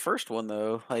 It's not the first one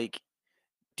though. Like,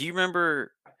 do you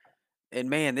remember? And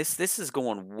man, this is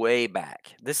going way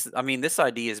back. This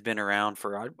idea has been around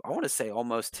for I want to say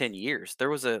almost 10 years. There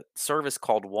was a service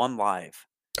called One Live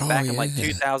back in like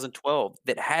 2012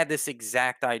 that had this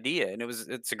exact idea, and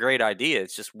it's a great idea.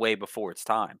 It's just way before its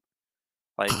time.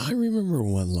 Like, I remember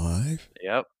One Live.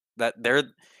 Yep.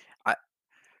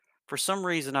 For some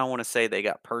reason I want to say they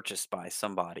got purchased by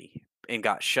somebody and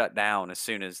got shut down as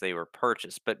soon as they were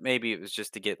purchased, but maybe it was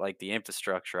just to get like the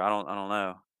infrastructure. I don't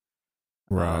know.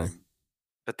 Right.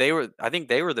 But I think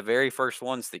they were the very first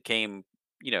ones that came,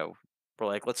 were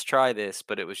like, let's try this,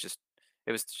 but it was just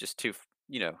too,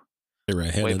 they were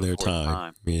ahead of their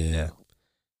time. Yeah.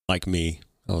 Like me,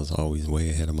 I was always way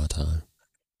ahead of my time.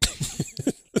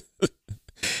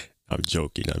 I'm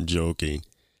joking.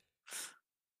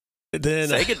 Then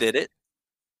Sega did it.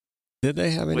 Did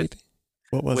they have anything?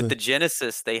 What was it? With the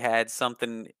Genesis, they had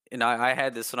something, and I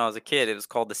had this when I was a kid. It was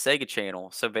called the Sega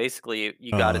Channel. So basically,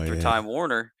 you got it through Time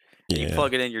Warner. And you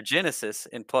plug it in your Genesis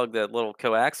and plug the little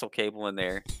coaxial cable in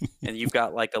there, and you've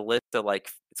got like a list of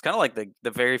it's kind of like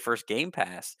the very first Game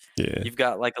Pass. Yeah. You've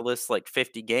got like a list like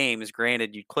 50 games.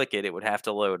 Granted, you click it, it would have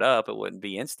to load up. It wouldn't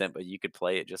be instant, but you could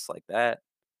play it just like that.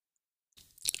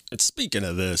 And speaking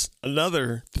of this,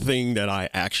 another thing that I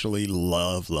actually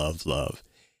love,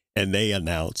 and they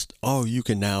announced, you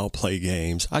can now play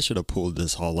games. I should have pulled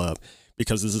this all up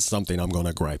because this is something I'm going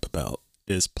to gripe about,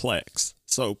 is Plex.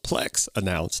 So Plex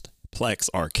announced Plex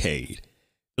Arcade.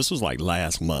 This was like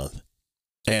last month.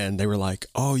 And they were like,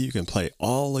 oh, you can play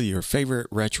all of your favorite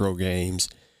retro games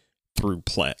through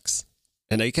Plex.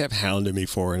 And they kept hounding me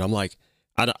for it. And I'm like,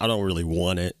 I don't really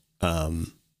want it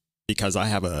because I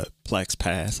have a Plex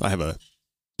pass. I have a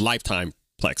lifetime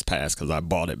Plex pass because I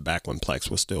bought it back when Plex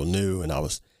was still new. And I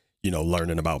was,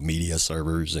 learning about media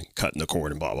servers and cutting the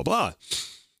cord and blah, blah, blah.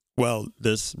 Well,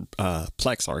 this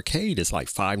Plex Arcade is like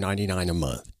 $5.99 a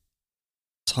month.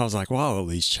 So I was like, well, I'll at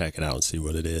least check it out and see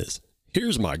what it is.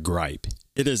 Here's my gripe.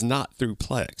 It is not through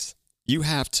Plex. You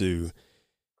have to,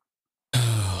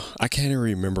 I can't even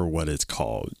remember what it's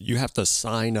called. You have to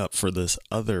sign up for this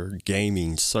other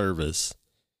gaming service,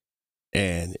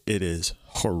 and it is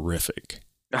horrific.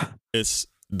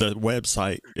 The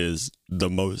website is the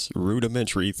most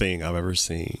rudimentary thing I've ever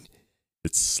seen.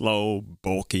 It's slow,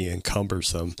 bulky, and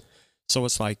cumbersome. So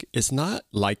it's not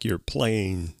like you're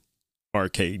playing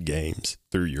arcade games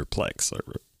through your Plex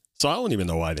server. So I don't even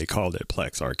know why they called it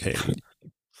Plex Arcade.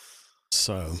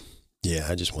 So, yeah,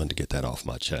 I just wanted to get that off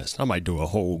my chest. I might do a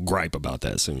whole gripe about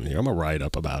that soon here. I'm going to write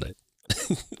up about it.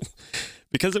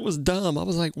 Because it was dumb. I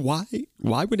was like, why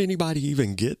would anybody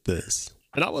even get this?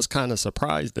 And I was kind of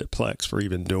surprised at Plex for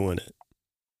even doing it.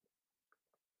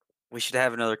 We should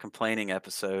have another complaining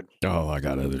episode. Oh, I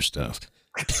got other stuff.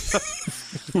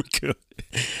 We could.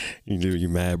 You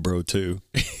mad, bro, too.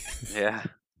 Yeah.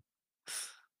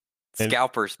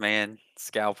 Scalpers, man.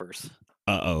 Scalpers.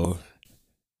 Uh-oh.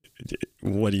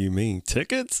 What do you mean?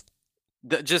 Tickets?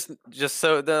 Just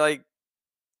so they're like,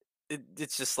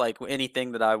 it's just like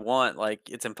anything that I want, like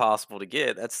it's impossible to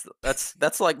get.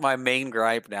 That's like my main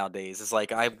gripe nowadays. It's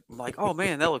like I'm like, oh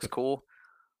man, that looks cool.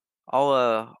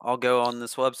 I'll go on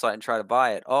this website and try to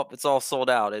buy it. Oh, it's all sold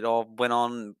out. It all went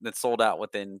on. It's sold out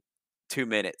within 2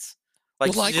 minutes.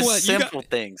 Like, well, like just what? simple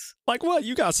things. Like what?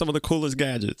 You got some of the coolest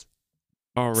gadgets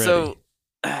already. So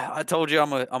I told you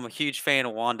I'm a huge fan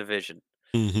of WandaVision,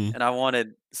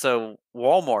 and so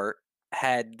Walmart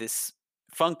had this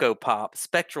Funko Pop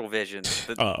Spectral Vision,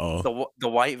 the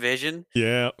white Vision,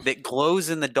 that glows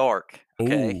in the dark.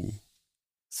 Okay, ooh.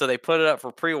 So they put it up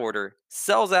for pre-order,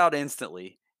 sells out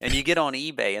instantly. And you get on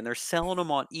eBay, and they're selling them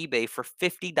on eBay for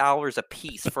 $50 a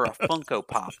piece for a Funko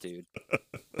Pop, dude.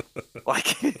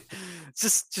 Like,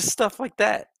 just stuff like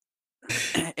that.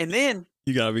 And then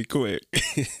you gotta be quick.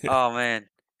 Oh man!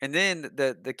 And then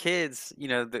the kids,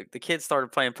 the kids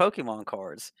started playing Pokemon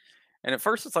cards. And at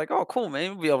first, it's like, oh, cool,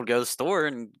 man. We'll be able to go to the store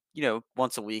and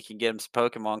once a week and get them some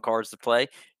Pokemon cards to play.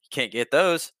 You can't get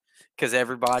those because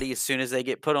everybody, as soon as they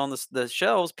get put on the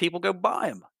shelves, people go buy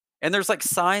them. And there's like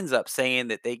signs up saying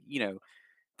that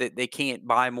that they can't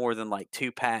buy more than like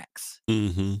 2 packs.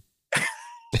 Mm-hmm.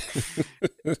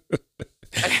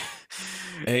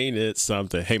 Ain't it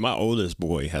something? Hey, my oldest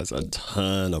boy has a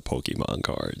ton of Pokemon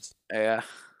cards. Yeah.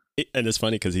 And it's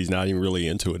funny because he's not even really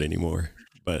into it anymore.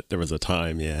 But there was a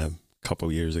time, a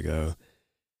couple years ago.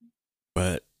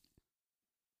 But,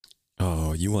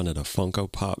 oh, you wanted a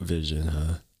Funko Pop Vision,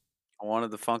 huh? I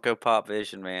wanted the Funko Pop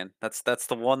Vision, man. That's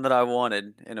the one that I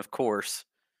wanted, and of course,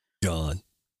 gone.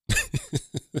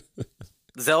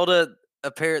 Zelda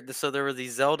appeared. So there were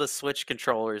these Zelda Switch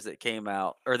controllers that came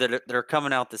out, or that are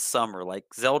coming out this summer, like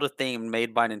Zelda themed,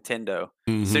 made by Nintendo.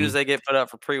 As soon as they get put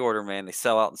up for pre-order, man, they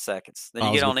sell out in seconds. Then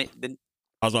you get on it.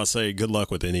 I was about to say, good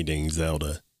luck with anything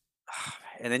Zelda.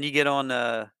 And then you get on,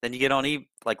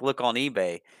 look on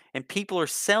eBay, and people are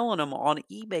selling them on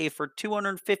eBay for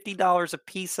 $250 a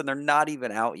piece, and they're not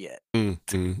even out yet. Do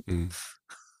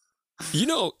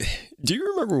you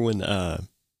remember when I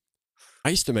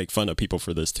used to make fun of people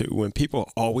for this too? When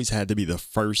people always had to be the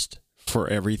first for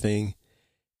everything.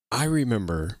 I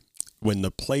remember when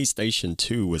the PlayStation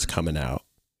 2 was coming out,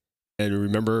 and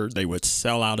remember they would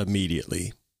sell out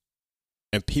immediately,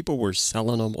 and people were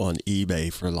selling them on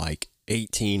eBay for like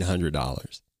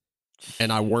 $1,800.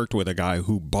 And I worked with a guy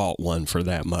who bought one for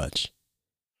that much.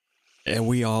 And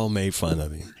we all made fun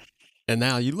of him. And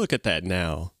now you look at that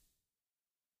now.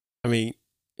 I mean,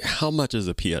 how much is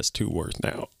a PS2 worth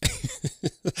now?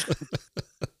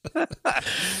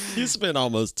 You spent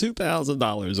almost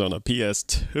 $2,000 on a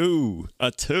PS2.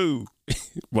 A 2.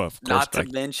 Well, of course, not to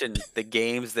mention the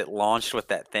games that launched with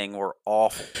that thing were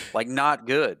awful. Like, not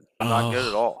good. Not good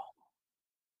at all.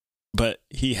 But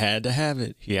he had to have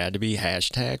it. He had to be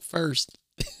 #first.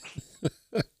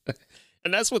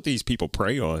 And that's what these people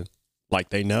prey on. Like,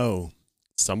 they know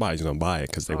somebody's going to buy it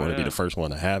because they want to be the first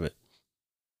one to have it.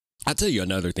 I'll tell you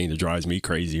another thing that drives me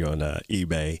crazy on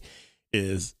eBay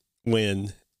is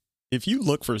if you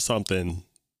look for something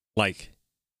like,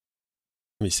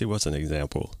 let me see, what's an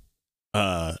example?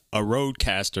 A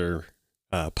Rodecaster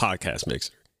podcast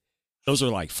mixer. Those are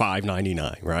like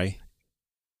 $5.99, right?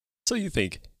 So you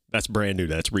think that's brand new,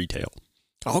 that's retail.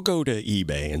 I'll go to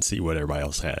eBay and see what everybody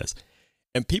else has.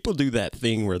 And people do that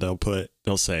thing where they'll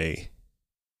say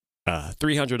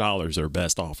 $300 or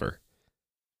best offer.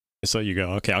 And so you go,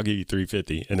 okay, I'll give you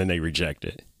 $350, and then they reject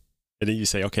it. And then you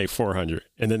say, okay, $400,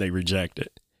 and then they reject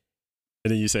it.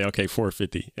 And then you say, okay,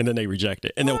 $450, and then they reject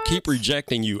it. And they'll keep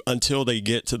rejecting you until they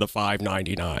get to the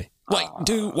 $599. Like,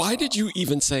 dude, why did you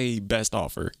even say best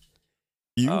offer?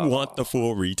 You want the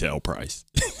full retail price.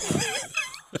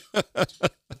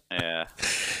 Yeah.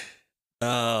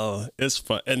 Oh, it's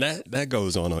fun. And that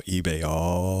goes on eBay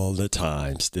all the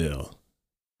time still.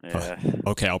 Yeah.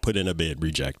 Okay, I'll put in a bid,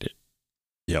 reject it.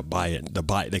 Yeah, buy it.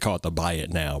 They call it the buy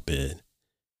it now bid.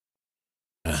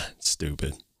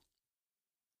 Stupid.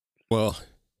 Well,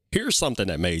 here's something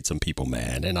that made some people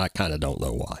mad, and I kind of don't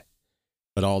know why.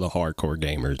 But all the hardcore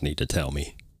gamers need to tell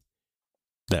me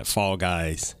that Fall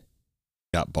Guys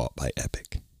got bought by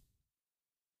Epic.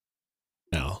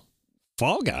 Now,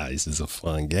 Fall Guys is a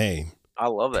fun game. I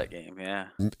love that game, yeah.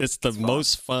 It's the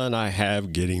most fun I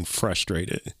have getting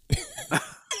frustrated. I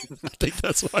think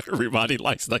that's why everybody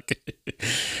likes that game.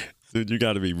 Dude, you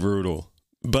got to be brutal.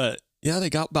 But yeah, they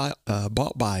got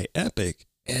bought by Epic,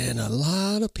 and a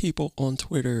lot of people on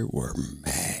Twitter were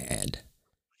mad.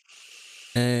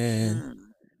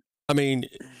 And I mean,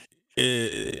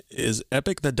 is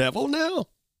Epic the devil now?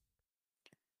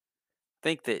 I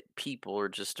think that people are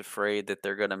just afraid that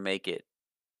they're going to make it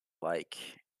like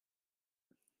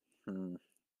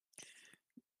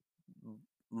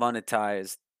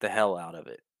monetize the hell out of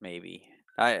it, maybe.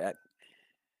 Well,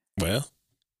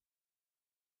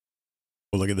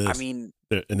 look at this. I mean,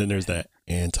 and then there's that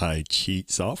anti-cheat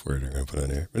software they're going to put in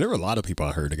there. And there were a lot of people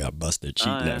I heard that got busted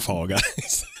cheating at Fall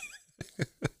Guys.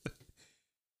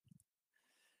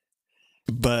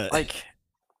 But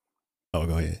oh,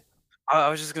 go ahead. I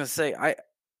was just gonna say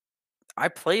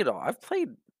I've played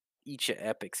each of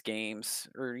Epic's games,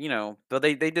 or but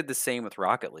they did the same with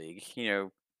Rocket League.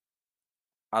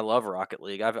 I love Rocket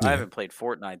League. I haven't played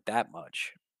Fortnite that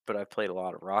much, but I've played a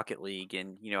lot of Rocket League,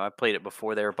 and I played it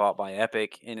before they were bought by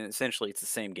Epic, and essentially it's the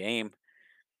same game.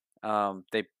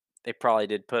 They probably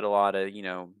did put a lot of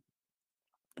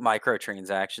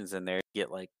microtransactions in there to get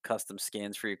like custom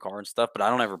skins for your car and stuff, but I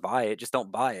don't ever buy it. Just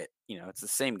don't buy it. It's the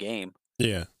same game.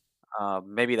 Yeah.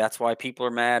 Maybe that's why people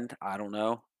are mad. I don't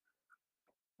know.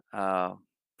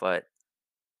 But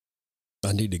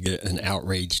I need to get an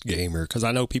outraged gamer, because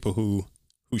I know people who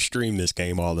stream this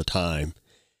game all the time.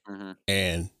 Mm-hmm.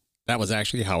 And that was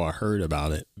actually how I heard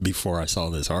about it before I saw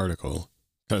this article,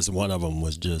 because one of them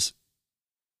was just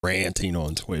ranting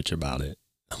on Twitch about it.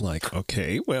 I'm like,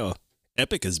 okay, well,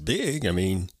 Epic is big. I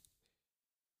mean,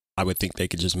 I would think they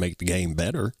could just make the game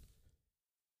better,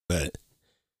 but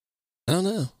I don't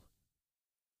know.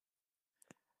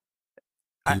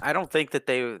 I don't think that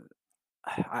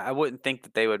I wouldn't think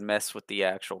that they would mess with the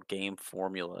actual game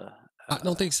formula. I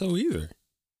don't think so either.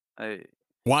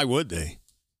 Why would they?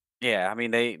 Yeah, I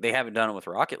mean they haven't done it with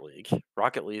Rocket League.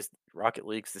 Rocket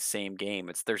League's the same game.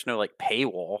 There's no like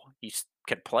paywall. You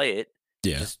can play it.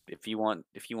 Yeah. Just if you want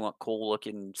cool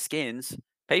looking skins,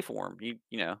 pay for them.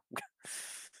 You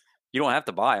don't have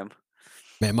to buy them.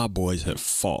 Man, my boys have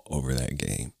fought over that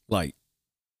game. Like,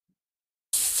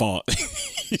 fought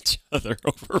each other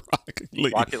over Rocket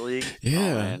League. Rocket League?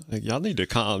 Yeah. Like, y'all need to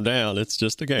calm down. It's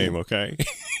just a game, okay?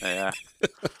 Yeah.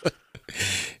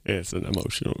 It's an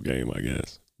emotional game, I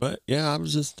guess. But yeah, I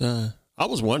was just, I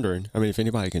was wondering, I mean, if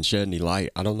anybody can shed any light.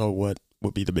 I don't know what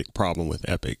would be the big problem with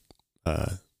Epic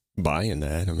buying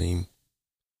that. I mean,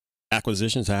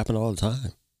 acquisitions happen all the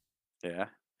time. Yeah.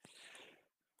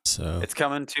 So it's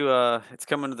coming to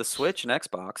the Switch and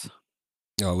Xbox.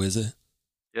 Oh, is it?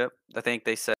 Yep. I think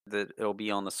they said that it'll be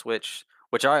on the Switch,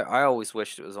 which I always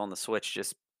wished it was on the Switch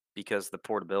just because the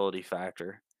portability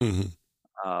factor.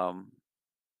 Mm-hmm.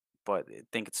 But I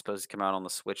think it's supposed to come out on the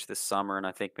Switch this summer, and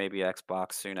I think maybe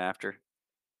Xbox soon after.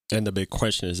 And the big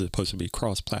question is it supposed to be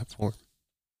cross-platform?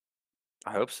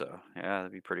 I hope so. Yeah,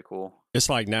 that'd be pretty cool. It's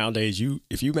like nowadays,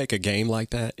 if you make a game like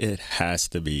that, it has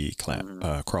to be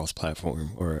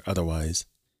cross-platform, or otherwise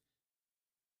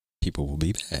people will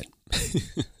be mad.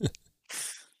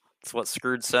 It's what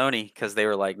screwed Sony, because they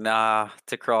were like, nah,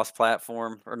 to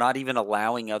cross-platform, or not even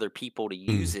allowing other people to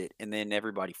use it, and then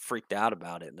everybody freaked out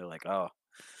about it, and they're like, oh.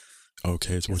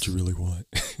 Okay, it's what you really want.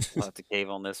 We'll have to cave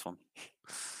on this one.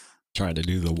 Trying to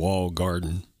do the walled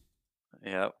garden.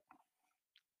 Yep.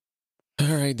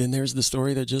 All right, then there's the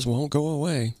story that just won't go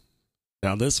away.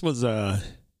 Now, this was, what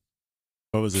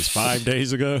was this, 5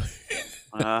 days ago?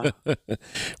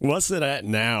 What's it at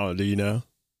now? Do you know?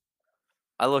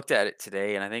 I looked at it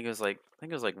today, and I think it was like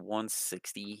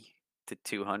 160 to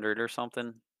 200 or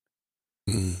something.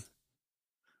 Mm.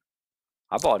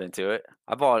 I bought into it.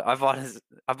 I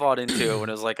bought into it when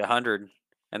it was like 100,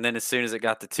 and then as soon as it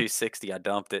got to 260, I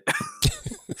dumped it.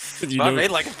 You But I knew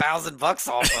made like $1,000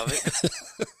 off of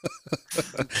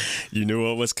it. you knew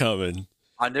what was coming.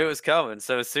 I knew it was coming.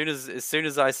 So as soon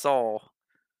as I saw,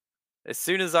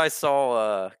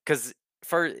 because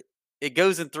for it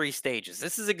goes in 3 stages.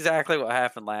 This is exactly what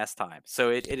happened last time. So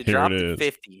it had Here it dropped to is.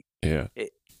 50. Yeah.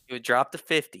 It would drop to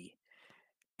 50,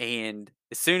 and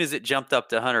as soon as it jumped up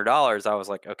to $100, I was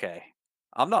like, okay,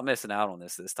 I'm not missing out on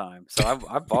this time. So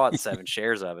I bought 7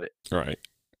 shares of it. Right.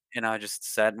 And I just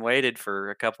sat and waited for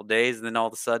a couple days, and then all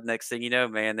of a sudden, next thing you know,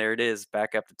 man, there it is,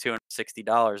 back up to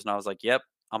 $260, and I was like, "Yep,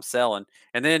 I'm selling."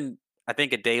 And then I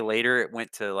think a day later, it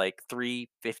went to like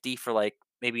 350 for like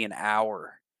maybe an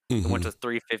hour. It went Mm-hmm. to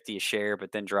 350 a share,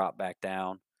 but then dropped back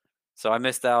down. So I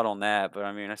missed out on that, but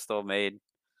I mean, I still made,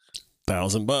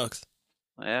 $1,000.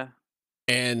 yeah.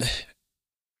 And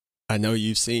I know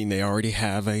you've seen they already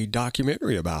have a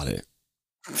documentary about it.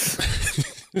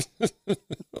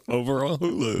 Over on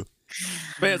Hulu.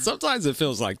 Man, sometimes it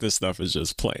feels like this stuff is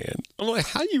just playing. I'm like,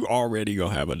 how you already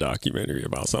gonna have a documentary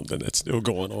about something that's still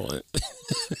going on?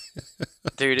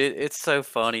 Dude, it's so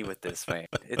funny with this, man.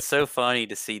 It's so funny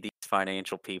to see these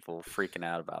financial people freaking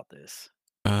out about this.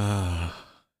 I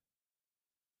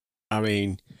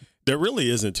mean, there really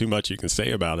isn't too much you can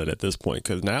say about it at this point,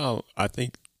 because now I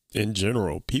think in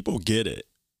general, people get it.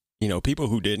 You know, people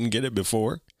who didn't get it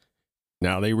before,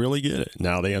 now they really get it.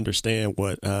 Now they understand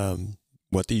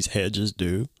what these hedges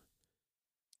do,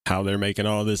 how they're making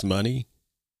all this money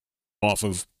off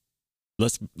of,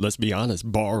 let's be honest,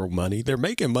 borrowed money. They're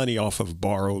making money off of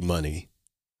borrowed money,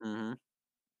 Mm-hmm.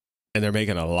 and they're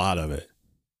making a lot of it.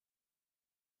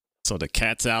 So the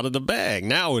cat's out of the bag.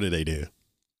 Now what do they do?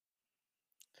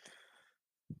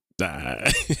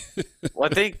 Well, I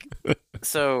think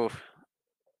so.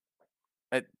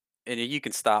 And you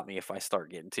can stop me if I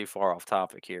start getting too far off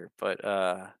topic here, but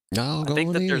No, I go think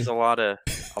on that in. there's a lot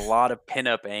of pin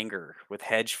up anger with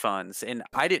hedge funds, and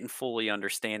I didn't fully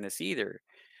understand this either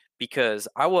because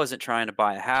I wasn't trying to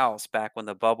buy a house back when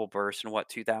the bubble burst in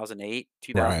 2008, Right.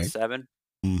 2007.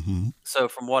 Mm-hmm. So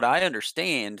from what I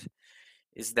understand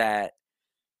is that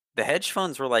the hedge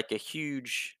funds were like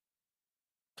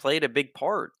played a big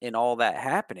part in all that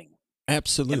happening, and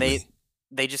Absolutely.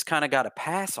 they just kind of got a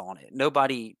pass on it.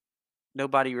 Nobody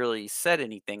really said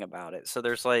anything about it. So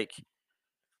there's like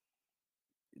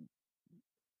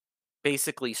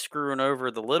basically screwing over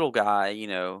the little guy, you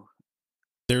know.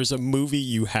 There's a movie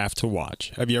you have to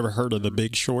watch. Have you ever heard of The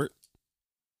Big Short?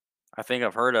 I think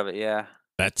I've heard of it. Yeah.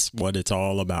 That's what it's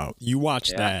all about. You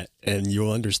watch Yeah. that and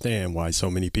you'll understand why so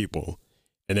many people,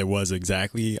 and it was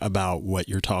exactly about what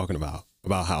you're talking about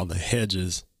how the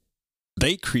hedges,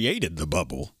 they created the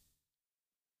bubble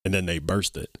and then they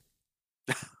burst it.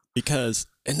 Because,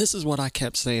 and this is what I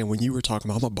kept saying when you were talking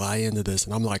about, I'm going to buy into this.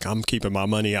 And I'm like, I'm keeping my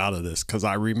money out of this. Because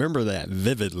I remember that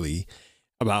vividly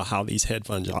about how these hedge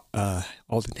funds,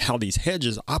 how these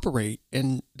hedges operate.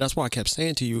 And that's why I kept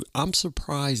saying to you, I'm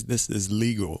surprised this is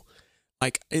legal.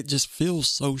 Like, it just feels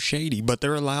so shady, but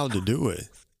they're allowed to do it.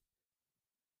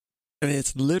 And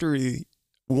it's literally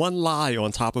one lie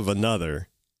on top of another.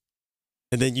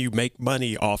 And then you make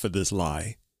money off of this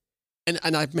lie. And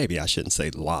maybe I shouldn't say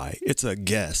lie. It's a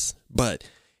guess, but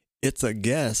it's a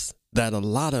guess that a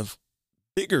lot of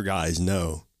bigger guys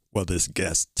know, well, this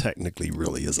guess technically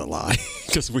really is a lie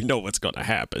because we know what's going to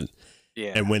happen.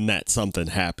 Yeah. And when that something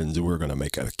happens, we're going to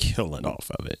make a killing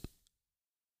off of it.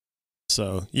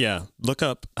 So, yeah, look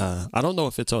up. I don't know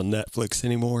if it's on Netflix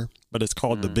anymore, but it's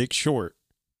called The Big Short.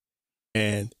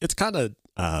 And it's kind of,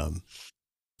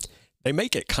 they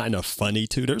make it kind of funny,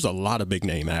 too. There's a lot of big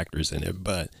name actors in it,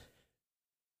 but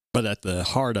at the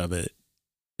heart of it,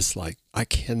 it's like, I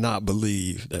cannot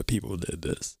believe that people did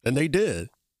this. And they did.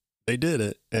 They did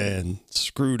it and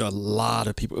screwed a lot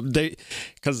of people.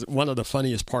 Because one of the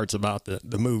funniest parts about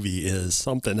the movie is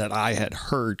something that I had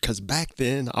heard. Because back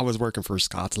then, I was working for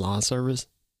Scott's Lawn Service.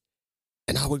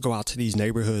 And I would go out to these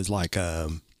neighborhoods like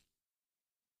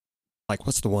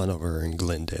what's the one over in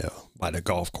Glendale by the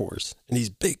golf course? And these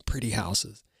big, pretty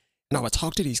houses. And I would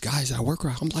talk to these guys I work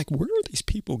around. I'm like, where are these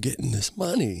people getting this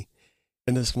money?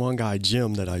 And this one guy,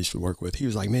 Jim, that I used to work with, he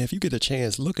was like, man, if you get a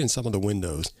chance, look in some of the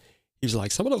windows. He was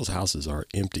like, some of those houses are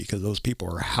empty because those people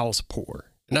are house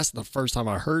poor. And that's the first time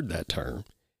I heard that term.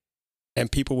 And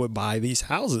people would buy these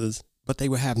houses, but they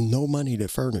would have no money to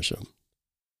furnish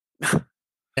them.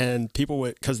 And people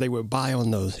would, because they would buy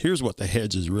on those. Here's what the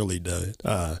hedges really did.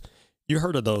 You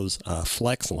heard of those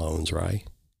flex loans, right?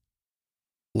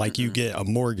 Like you get a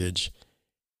mortgage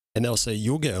and they'll say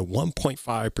you'll get a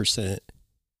 1.5%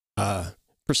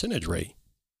 percentage rate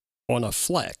on a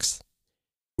flex,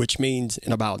 which means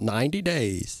in about 90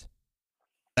 days,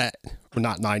 well,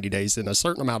 not 90 days, in a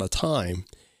certain amount of time,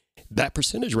 that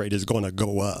percentage rate is going to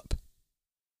go up.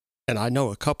 And I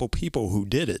know a couple people who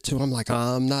did it too. I'm like,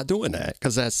 I'm not doing that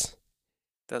because that's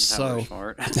Doesn't sound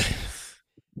very smart.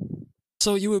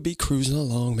 So you would be cruising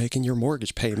along making your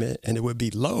mortgage payment and it would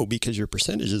be low because your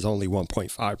percentage is only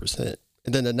 1.5%.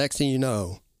 And then the next thing you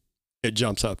know, it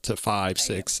jumps up to 5,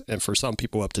 6, and for some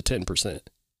people up to 10%.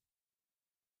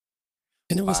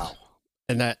 And it was, Wow.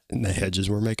 and the hedges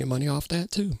were making money off that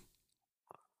too.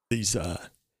 These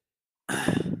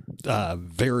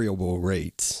variable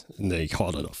rates, and they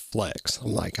called it a flex.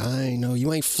 I'm like, I know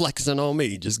you ain't flexing on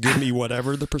me. Just give me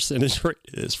whatever the percentage rate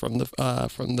is from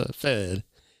the Fed.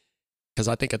 Because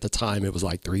I think at the time it was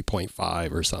like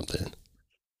 3.5 or something.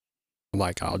 I'm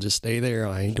like, I'll just stay there.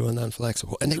 I ain't doing nothing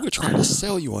flexible. And they would try to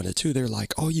sell you on it too. They're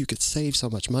like, oh, you could save so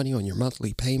much money on your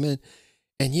monthly payment.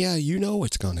 And yeah, you know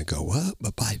it's going to go up,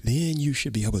 but by then you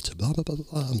should be able to blah, blah, blah,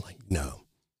 blah. I'm like, no.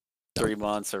 3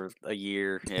 months or a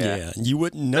year. Yeah, you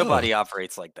wouldn't know. Nobody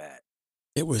operates like that.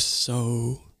 It was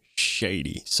so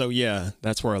shady. So yeah,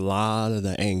 that's where a lot of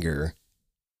the anger,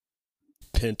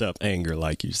 pent up anger,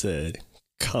 like you said,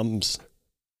 comes.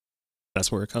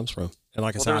 That's where it comes from. And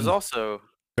like I said, There's also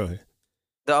go ahead.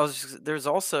 there's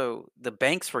also the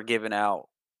banks were giving out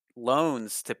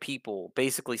loans to people,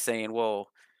 basically saying, well,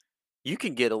 you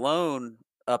can get a loan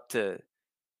up to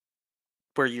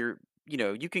where you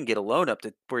can get a loan up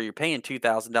to where you're paying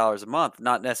 $2,000 a month,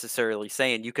 not necessarily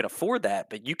saying you can afford that,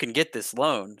 but you can get this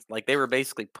loan. Like they were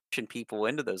basically pushing people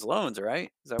into those loans,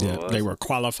 right? Is that what it was? They were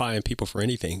qualifying people for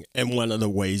anything. And one of the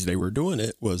ways they were doing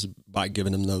it was by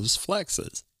giving them those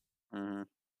flexes. Mhm.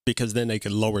 Because then they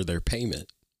could lower their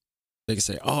payment. They could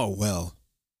say, oh, well,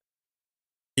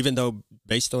 even though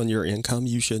based on your income,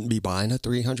 you shouldn't be buying a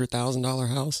 $300,000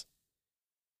 house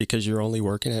because you're only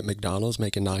working at McDonald's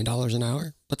making $9 an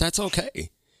hour, but that's okay.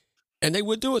 And they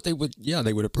would do it. They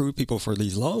would approve people for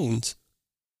these loans,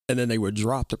 and then they would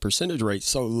drop the percentage rate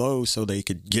so low so they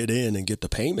could get in and get the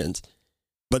payments,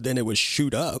 but then it would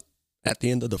shoot up at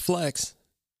the end of the flex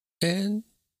and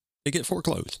they get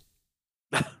foreclosed.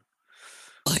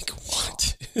 Like,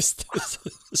 what is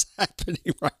this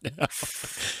happening right now?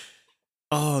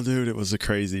 Oh, dude, it was a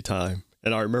crazy time.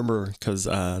 And I remember because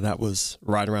that was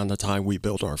right around the time we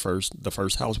built the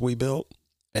first house we built.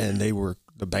 And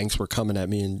the banks were coming at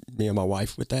me and my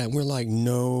wife with that. And we're like,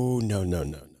 no.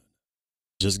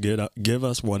 Just give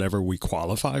us whatever we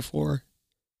qualify for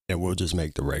and we'll just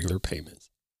make the regular payments.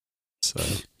 So,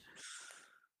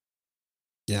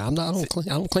 yeah, I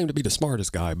don't claim to be the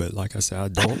smartest guy, but like I said, I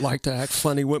don't like to act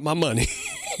funny with my money.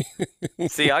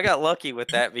 See, I got lucky with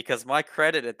that because my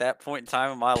credit at that point in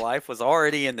time in my life was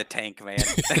already in the tank, man.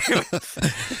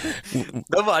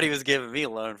 Nobody was giving me a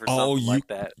loan for something like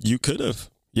that. You could have.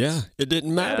 Yeah, it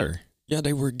didn't matter. Yeah,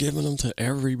 they were giving them to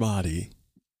everybody.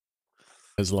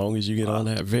 As long as you get on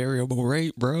that variable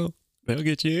rate, bro, they'll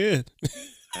get you in.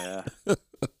 Yeah.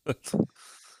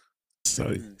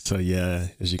 So yeah,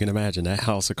 as you can imagine, that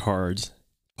house of cards,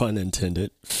 pun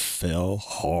intended, fell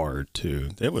hard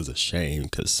too. It was a shame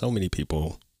because so many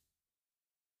people,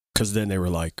 because then they were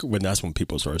like, that's when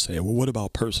people started saying, well, what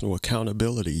about personal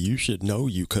accountability? You should know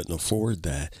you couldn't afford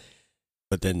that.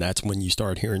 But then that's when you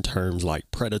start hearing terms like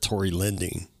predatory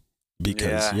lending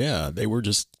because they were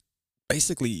just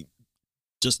basically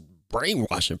just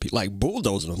brainwashing people, like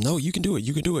bulldozing them. No, you can do it.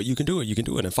 You can do it. You can do it. You can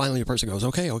do it. And finally a person goes,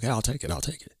 okay, I'll take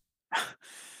it.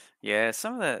 Yeah,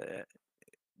 some of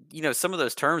the, some of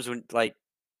those terms when like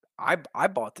I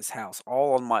bought this house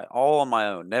all on my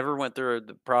own. Never went through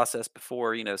the process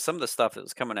before. Some of the stuff that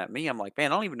was coming at me, I'm like,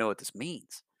 man, I don't even know what this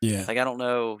means. Yeah. Like I don't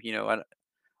know, I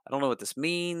don't know what this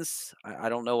means. I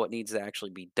don't know what needs to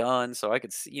actually be done. So I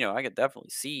could see, I could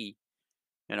definitely see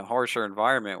in a harsher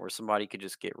environment where somebody could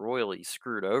just get royally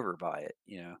screwed over by it.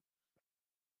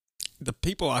 The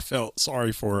people I felt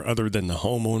sorry for other than the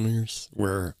homeowners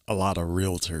were a lot of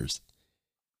realtors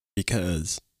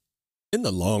because in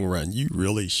the long run, you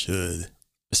really should,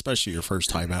 especially your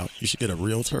first time out, you should get a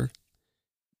realtor,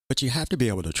 but you have to be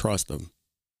able to trust them.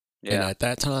 Yeah. And at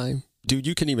that time, dude,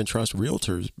 you can even trust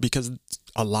realtors because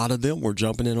a lot of them were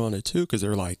jumping in on it too. Cause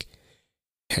they're like,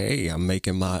 hey, I'm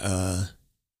making my,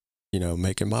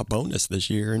 making my bonus this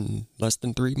year in less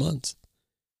than 3 months.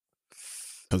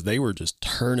 Because they were just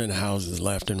turning houses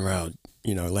left and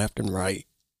right.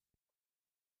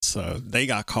 So they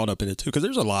got caught up in it too. Because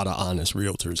there's a lot of honest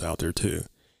realtors out there too.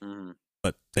 Mm-hmm.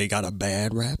 But they got a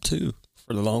bad rap too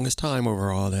for the longest time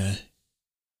over all that.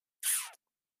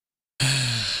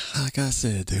 Like I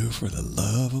said, dude, for the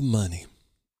love of money.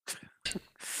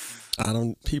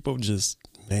 People just,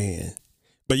 man.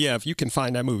 But yeah, if you can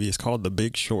find that movie, it's called The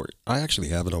Big Short. I actually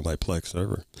have it on my Plex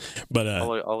server. But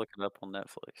I'll look it up on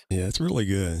Netflix. Yeah, it's really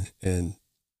good. And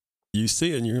you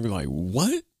see it and you're gonna be like,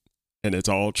 what? And it's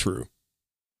all true.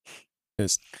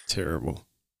 It's terrible.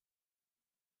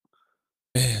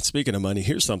 And speaking of money,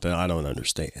 here's something I don't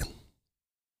understand.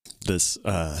 These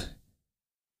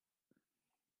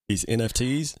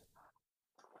NFTs.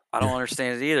 I don't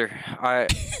understand it either.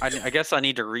 I guess I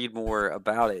need to read more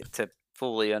about it to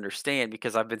fully understand,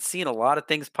 because I've been seeing a lot of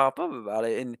things pop up about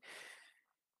it. And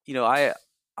I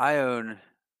own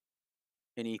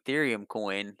an Ethereum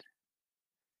coin,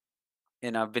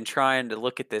 and I've been trying to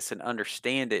look at this and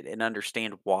understand it and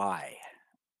understand why.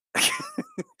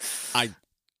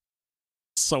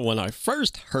 So when I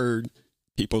first heard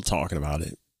people talking about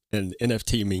it, and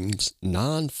NFT means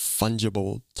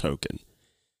non-fungible token.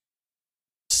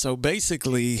 So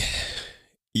basically,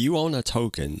 you own a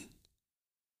token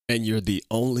and you're the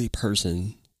only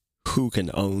person who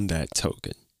can own that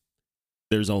token.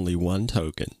 There's only one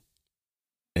token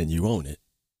and you own it.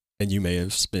 And you may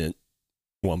have spent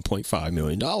 $1.5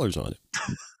 million on it.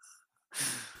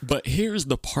 But here's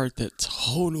the part that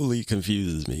totally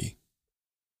confuses me.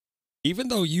 Even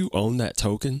though you own that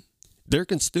token, there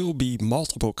can still be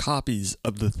multiple copies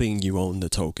of the thing you own the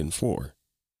token for.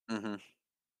 Mm-hmm.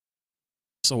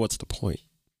 So what's the point?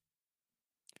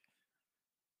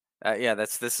 Yeah,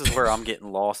 this is where I'm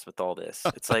getting lost with all this.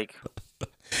 It's like,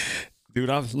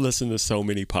 dude, I've listened to so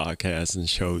many podcasts and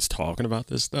shows talking about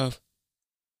this stuff,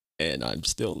 and I'm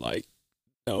still like,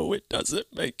 no, it doesn't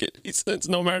make any sense.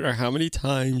 No matter how many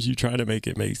times you try to make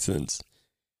it make sense.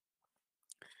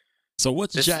 So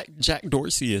what's Jack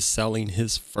Dorsey is selling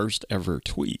his first ever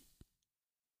tweet,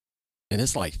 and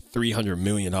it's like $300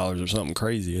 million or something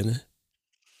crazy, isn't it?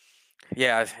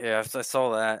 Yeah, I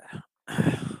saw that.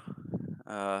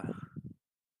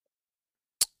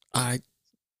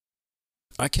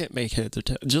 I can't make heads or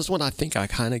tails. Just when I think I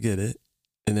kind of get it,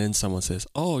 and then someone says,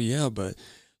 "Oh yeah, but,"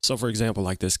 so for example,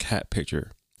 like this cat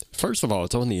picture. First of all,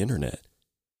 it's on the internet.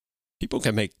 People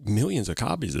can make millions of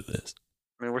copies of this.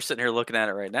 I mean, we're sitting here looking at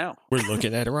it right now. We're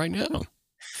looking at it right now.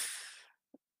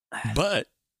 But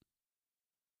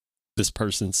this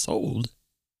person sold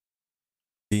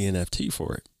the NFT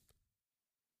for it.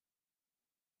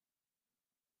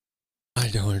 I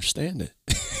don't understand it.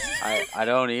 I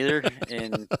don't either.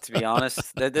 And to be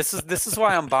honest, this is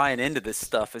why I'm buying into this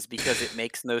stuff, is because it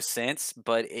makes no sense,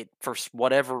 but it, for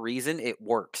whatever reason, it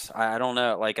works. I don't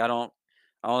know. Like, I don't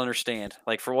understand.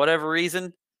 Like, for whatever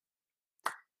reason,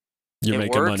 you're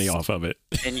making money off of it.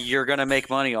 And you're going to make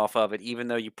money off of it, even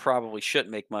though you probably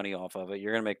shouldn't make money off of it.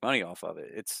 You're going to make money off of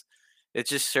it. It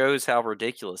just shows how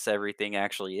ridiculous everything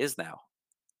actually is now.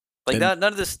 Like, none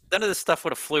of this stuff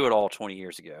would have flew at all 20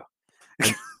 years ago.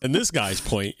 And this guy's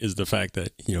point is the fact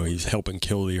that, he's helping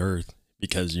kill the earth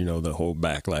because, the whole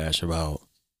backlash about,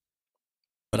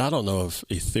 but I don't know if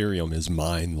Ethereum is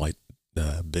mined like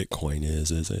Bitcoin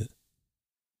is it?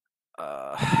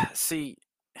 See,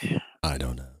 I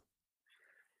don't know.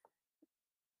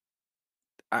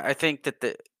 I think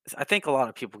I think a lot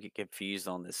of people get confused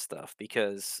on this stuff,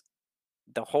 because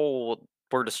the whole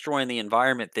we're destroying the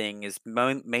environment thing is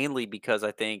mainly because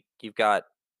I think you've got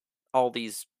all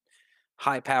these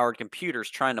high-powered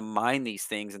computers trying to mine these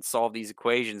things and solve these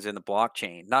equations in the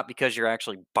blockchain, not because you're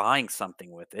actually buying something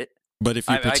with it. But if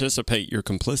you participate, you're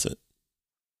complicit.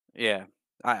 Yeah,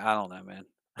 I don't know, man.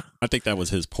 I think that was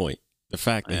his point. The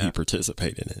fact that he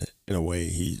participated in it, in a way,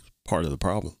 he's part of the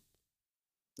problem.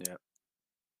 Yeah.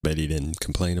 But he didn't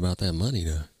complain about that money,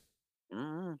 though.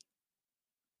 Mm-hmm.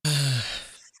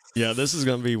 Yeah, this is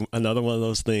going to be another one of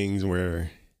those things where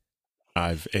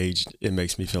I've aged. It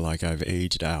makes me feel like I've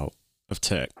aged out of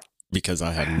tech, because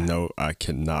I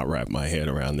cannot wrap my head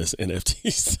around this NFT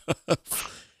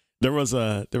stuff. There was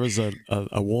a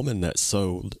woman that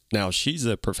sold. Now she's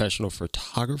a professional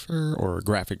photographer or a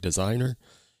graphic designer,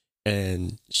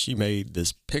 and she made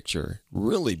this picture,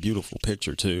 really beautiful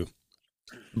picture too,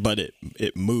 but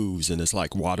it moves and it's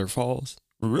like waterfalls,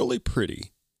 really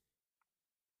pretty.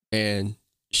 And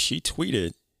she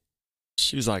tweeted,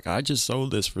 she was like, "I just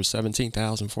sold this for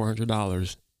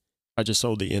 $17,400. I just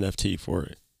sold the NFT for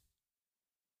it."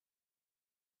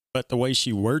 But the way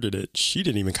she worded it, she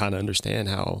didn't even kind of understand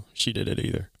how she did it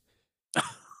either.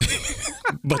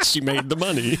 But she made the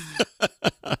money.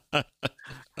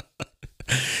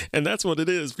 And that's what it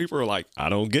is. People are like, "I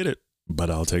don't get it, but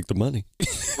I'll take the money."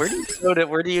 Where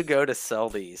do you go to sell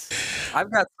these?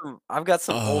 I've got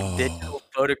some old digital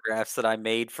photographs that I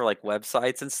made for like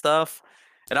websites and stuff.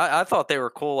 And I thought they were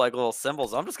cool, like little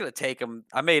symbols. I'm just gonna take them.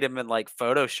 I made them in like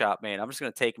Photoshop, man. I'm just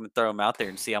gonna take them and throw them out there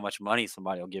and see how much money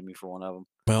somebody will give me for one of them.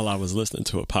 Well, I was listening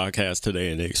to a podcast today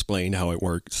and they explained how it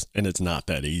works, and it's not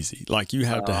that easy. Like you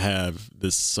have to have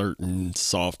this certain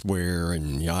software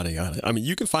and yada yada. I mean,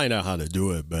 you can find out how to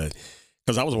do it, but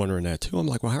because I was wondering that too. I'm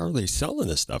like, well, how are they selling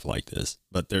this stuff like this?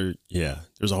 But there's a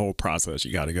whole process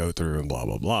you got to go through and blah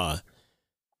blah blah.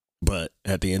 But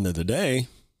at the end of the day,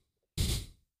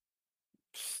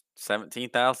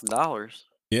 $17,000.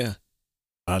 Yeah.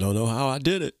 I don't know how I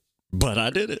did it, but I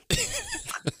did it.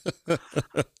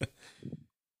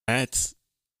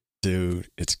 Dude,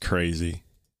 it's crazy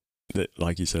that,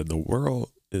 like you said, the world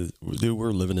is, dude,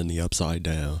 we're living in the upside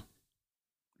down,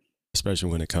 especially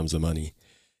when it comes to money.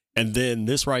 And then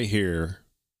this right here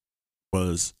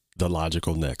was the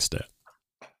logical next step.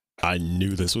 I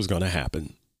knew this was going to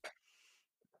happen.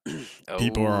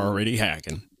 People are already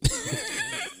hacking.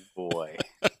 Boy.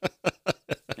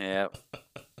 Yep.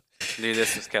 Knew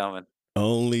this was coming.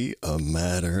 Only a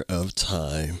matter of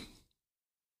time.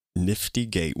 Nifty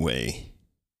Gateway.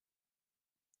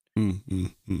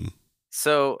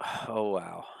 So, oh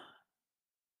wow.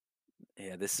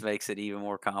 Yeah, this makes it even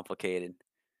more complicated.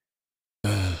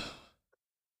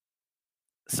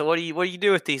 So what do you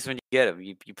do with these when you get them?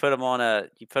 You put them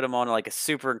on like a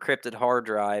super encrypted hard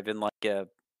drive in like a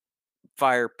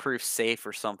fireproof safe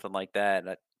or something like that.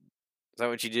 Is that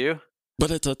what you do? But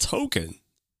it's a token.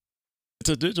 It's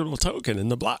a digital token in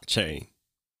the blockchain.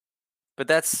 But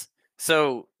that's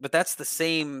the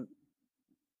same.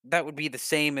 That would be the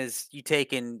same as you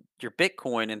taking your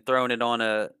Bitcoin and throwing it on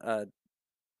a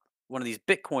one of these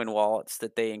Bitcoin wallets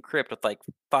that they encrypt with like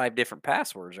 5 different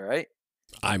passwords, right?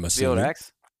 I'm assuming.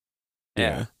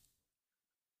 Yeah.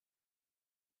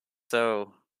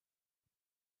 So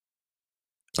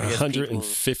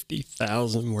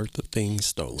 150,000 worth of things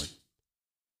stolen.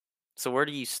 So where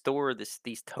do you store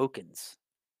these tokens?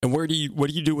 And what do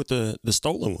you do with the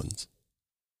stolen ones?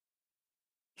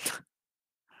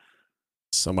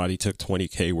 Somebody took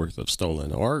 20K worth of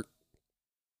stolen art.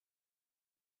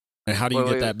 And how do you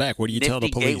get that back? What do you tell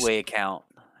the police? Gateway account.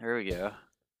 There we go.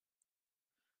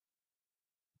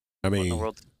 I mean, what in the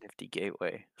world's Nifty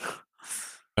Gateway?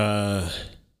 Oh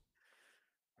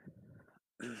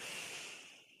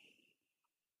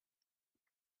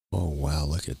wow,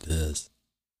 look at this.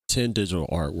 10 digital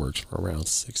artworks for around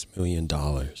 $6 million.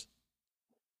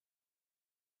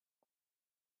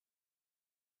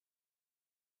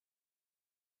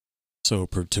 So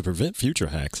to prevent future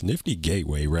hacks, Nifty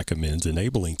Gateway recommends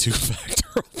enabling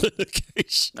two-factor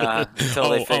authentication. Until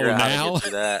they figure out how to get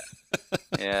to that.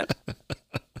 Yeah.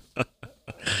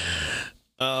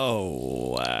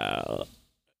 Oh, wow.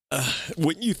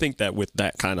 Wouldn't you think that with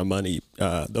that kind of money,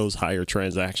 those higher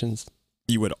transactions,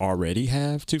 you would already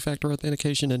have two-factor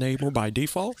authentication enabled by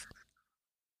default?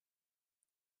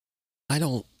 I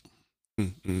don't.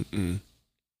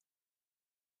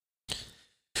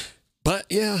 But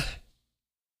yeah,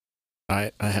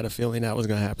 I had a feeling that was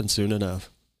going to happen soon enough.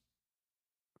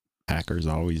 Hackers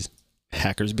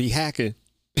be hacking.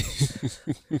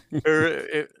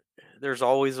 There's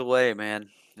always a way, man.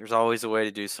 There's always a way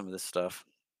to do some of this stuff.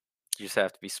 You just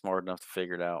have to be smart enough to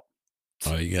figure it out.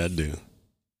 All you got to do.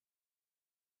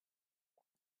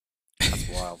 That's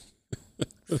wild.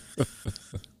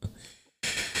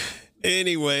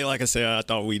 Anyway, like I said, I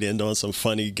thought we'd end on some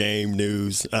funny game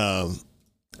news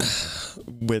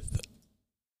with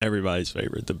everybody's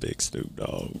favorite, the big Snoop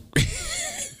Dogg.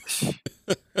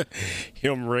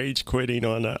 Him rage quitting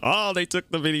on they took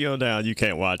the video down. You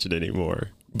can't watch it anymore.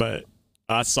 But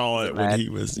I saw it when he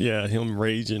was, him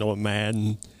raging on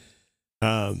Madden.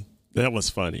 That was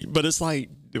funny. But it's like,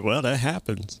 well, that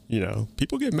happens. You know,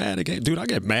 people get mad at games. Dude, I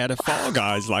get mad at Fall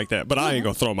Guys like that. But I ain't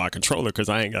going to throw my controller because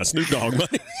I ain't got Snoop Dogg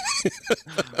money.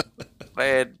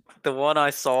 Man, the one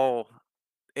I saw,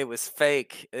 it was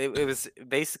fake. It was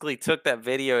basically took that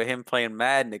video of him playing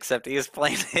Madden, except he was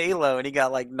playing Halo, and he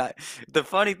got like the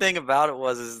funny thing about it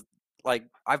is like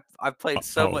I've played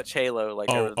so much Halo like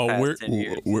over the past 10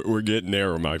 years. We're getting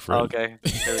there, my friend. Okay,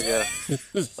 there we go.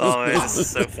 Oh man, this is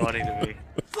so funny to me.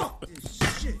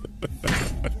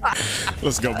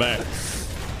 Let's go back.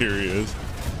 Here he is.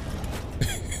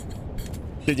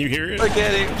 Can you hear it? Look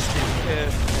at him. Yeah.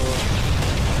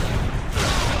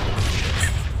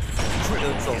 He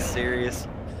looks all serious.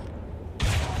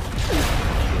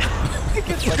 He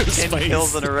gets like 10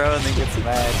 kills in a row and then gets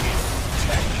mad.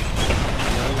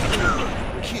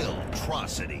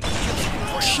 Killtrocity.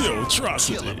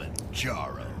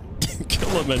 Kilimanjaro.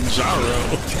 Kilimanjaro.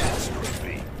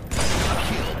 Catastrophe.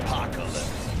 Killpocalypse.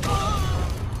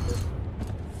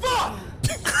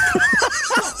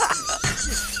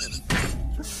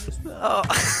 Oh.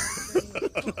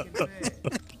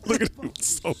 Look at him.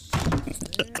 So...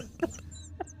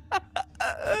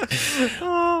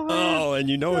 Oh, and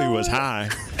you know he was high.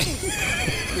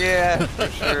 Yeah, for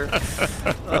sure.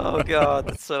 Oh God,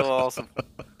 that's so awesome.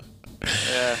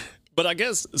 Yeah. But I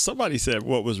guess somebody said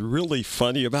what was really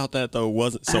funny about that, though,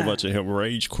 wasn't so much of him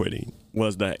rage quitting,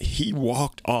 was that he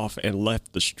walked off and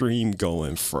left the stream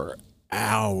going for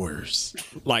hours.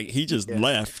 Like, he just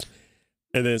left,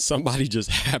 and then somebody just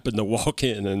happened to walk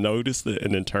in and noticed it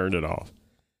and then turned it off.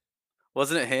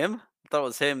 Wasn't it him? I thought it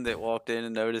was him that walked in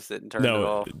and noticed it and turned it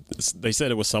off. They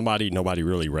said it was somebody nobody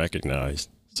really recognized.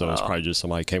 So it's probably just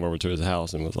somebody came over to his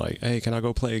house and was like, "Hey, can I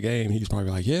go play a game?" He's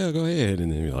probably like, "Yeah, go ahead."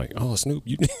 And then you're like, "Oh, Snoop,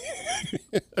 you."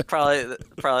 Probably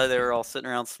they were all sitting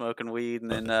around smoking weed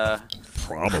and then.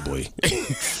 Probably.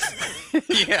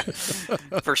 Yeah,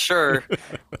 for sure.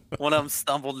 One of them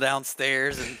stumbled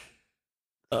downstairs and.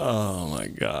 Oh my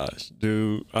gosh,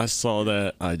 dude! I saw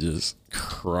that. I just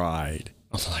cried.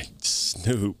 I'm like,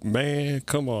 Snoop, man,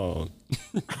 come on.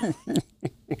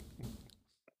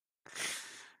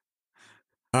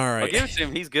 All right. I'll give it to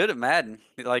him. He's good at Madden.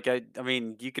 Like I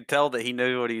mean, you could tell that he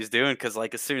knew what he was doing because,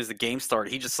 like, as soon as the game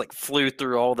started, he just like flew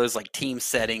through all those like team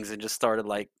settings and just started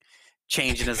like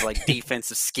changing his like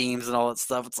defensive schemes and all that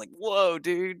stuff. It's like, whoa,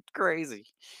 dude, crazy.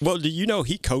 Well, do you know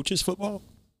he coaches football?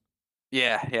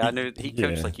 Yeah, I knew he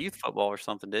coached like youth football or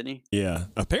something, didn't he? Yeah.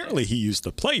 Apparently, he used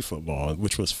to play football,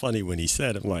 which was funny when he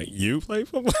said it. I'm like, you play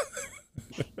football?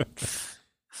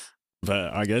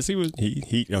 But I guess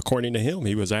he according to him,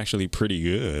 he was actually pretty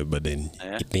good. But then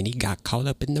he got caught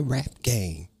up in the rap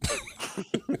game.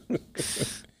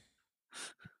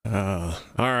 All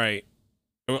right.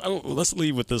 Let's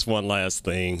leave with this one last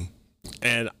thing.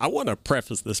 And I want to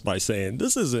preface this by saying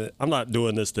I'm not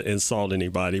doing this to insult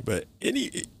anybody, but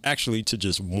actually to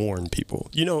just warn people.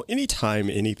 You know, anytime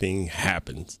anything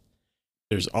happens,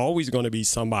 there's always going to be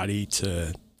somebody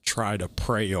to try to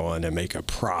prey on and make a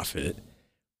profit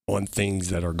on things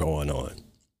that are going on.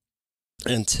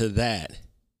 And to that,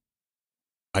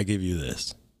 I give you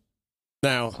this.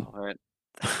 Now, all right.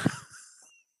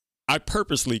 I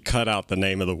purposely cut out the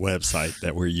name of the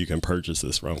website where you can purchase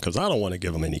this from because I don't want to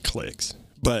give them any clicks.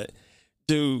 But,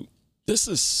 dude, this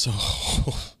is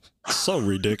so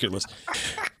ridiculous.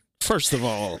 First of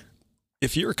all,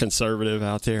 if you're a conservative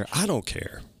out there, I don't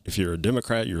care. If you're a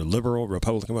Democrat, you're a liberal,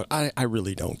 Republican, I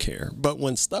really don't care. But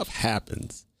when stuff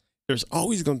happens, there's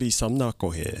always going to be some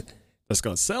knucklehead that's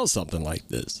going to sell something like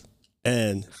this.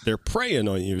 And they're preying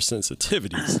on your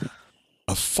sensitivities.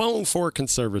 A phone for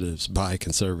conservatives by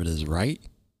conservatives, right?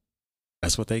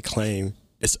 That's what they claim.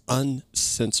 It's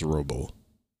uncensorable.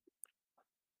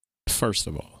 First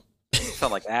of all.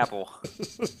 Sound like Apple.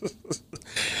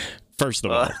 First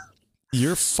of all,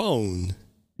 your phone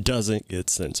doesn't get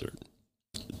censored.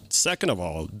 Second of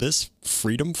all, this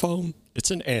Freedom phone,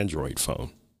 it's an Android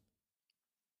phone.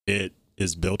 It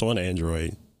is built on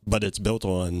Android, but it's built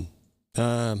on,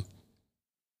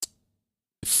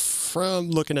 from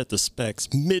looking at the specs,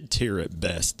 mid-tier at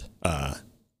best,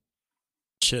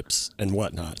 chips and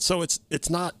whatnot. So it's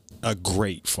not a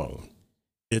great phone.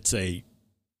 It's a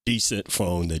decent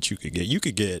phone that you could get. You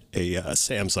could get a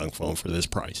Samsung phone for this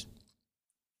price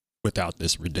without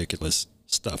this ridiculous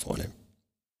stuff on it.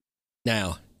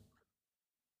 Now,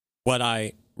 what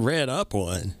I read up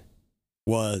on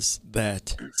was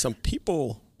that some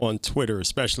people on Twitter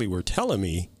especially were telling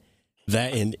me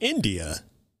that in India,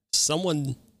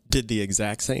 someone did the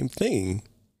exact same thing.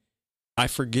 I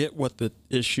forget what the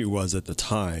issue was at the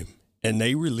time, and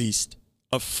they released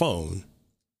a phone,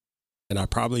 and I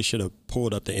probably should have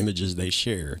pulled up the images they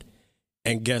shared.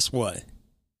 And guess what?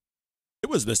 It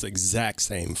was this exact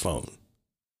same phone,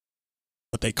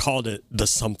 but they called it the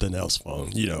something else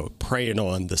phone, you know, preying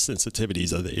on the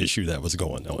sensitivities of the issue that was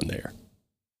going on there.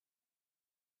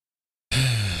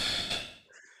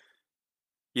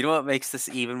 You know what makes this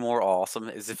even more awesome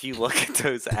is if you look at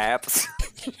those apps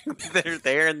that are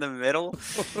there in the middle.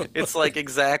 It's like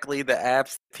exactly the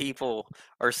apps people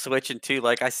are switching to.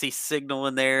 Like I see Signal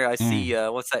in there. I see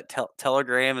what's that?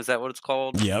 Telegram? Is that what it's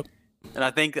called? Yep. And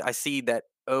I think I see that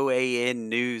OAN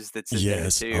News that's in there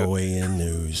too. Yes, OAN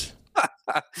News.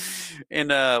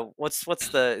 And what's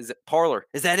the? Is it Parler?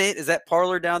 Is that it? Is that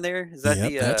Parler down there? Is that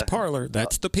the? That's Parler.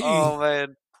 That's the P. Oh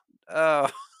man. Oh.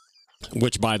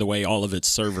 Which, by the way, all of its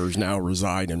servers now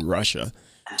reside in Russia.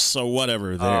 So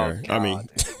whatever there. I mean,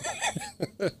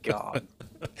 God.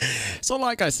 So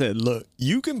like I said, look,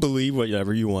 you can believe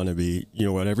whatever you want to be, you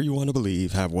know, whatever you want to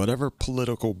believe, have whatever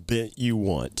political bent you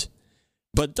want.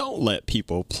 But don't let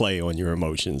people play on your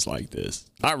emotions like this.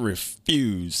 I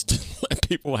refuse to let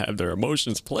people have their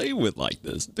emotions played with like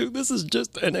this. Dude, this is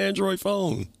just an Android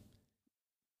phone.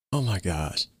 Oh my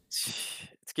gosh.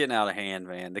 It's getting out of hand,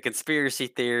 man. The conspiracy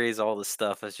theories, all this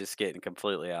stuff is just getting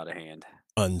completely out of hand.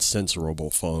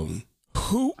 Uncensorable phone.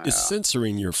 Who is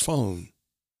censoring your phone?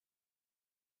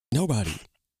 Nobody.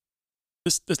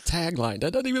 This tagline,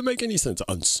 that doesn't even make any sense.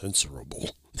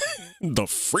 Uncensorable. The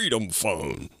freedom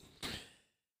phone.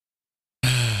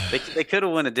 They could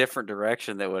have went a different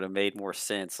direction that would have made more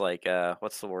sense. Like,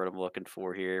 what's the word I'm looking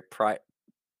for here?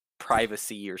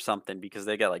 Privacy or something, because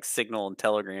they got like Signal and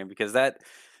Telegram. Because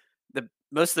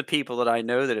most of the people that I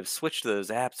know that have switched to those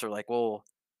apps are like, well,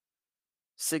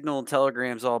 Signal and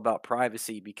Telegram's all about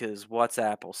privacy because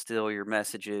WhatsApp will steal your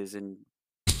messages and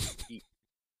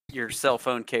your cell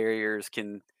phone carriers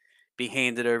can be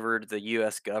handed over to the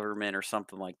U.S. government or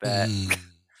something like that.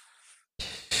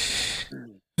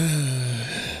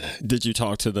 Did you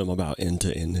talk to them about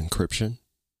end-to-end encryption?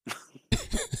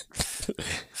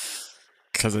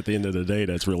 Because at the end of the day,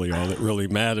 that's really all that really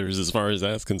matters as far as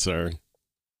that's concerned.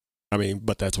 I mean,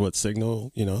 but that's what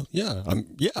Signal,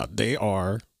 they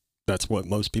are. That's what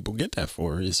most people get that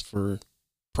for, is for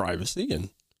privacy,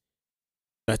 and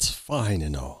that's fine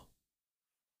and all.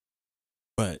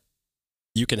 But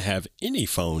you can have any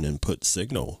phone and put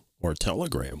Signal or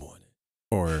Telegram on it,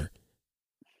 or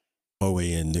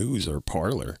OAN News or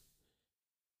Parler.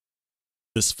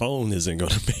 This phone isn't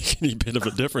going to make any bit of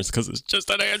a difference because it's just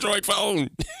an Android phone.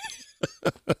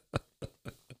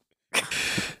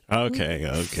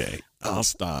 Okay. I'll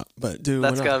stop. But dude,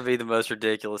 that's got to be the most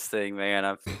ridiculous thing, man.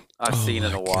 I've seen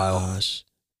in a while. Gosh.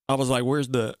 I was like, where's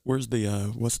the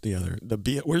BLM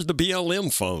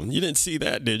phone? You didn't see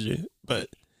that, did you? But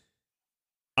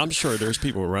I'm sure there's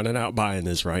people running out buying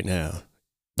this right now.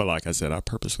 But like I said, I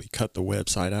purposely cut the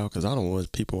website out because I don't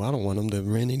want them to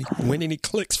win any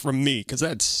clicks from me, because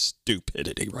that's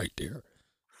stupidity right there.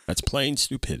 That's plain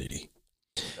stupidity.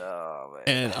 Oh, man.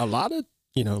 And a lot of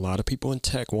people in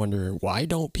tech wonder, why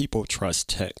don't people trust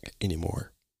tech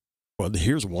anymore? Well,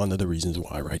 here's one of the reasons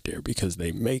why right there, because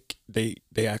they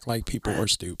act like people are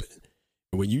stupid.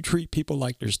 And when you treat people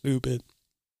like they're stupid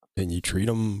and you treat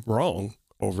them wrong,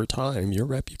 over time, your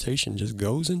reputation just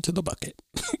goes into the bucket.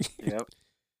 Yep.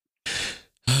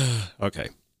 Okay.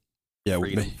 Yeah.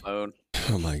 Freedom phone.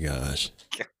 Oh my gosh.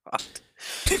 God.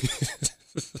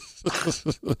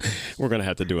 We're gonna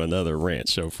have to do another rant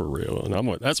show for real, and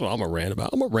that's what I'm gonna rant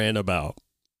about. I'm gonna rant about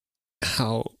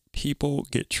how people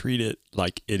get treated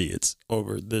like idiots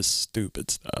over this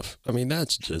stupid stuff. I mean,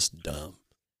 that's just dumb.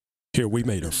 Here, we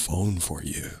made a phone for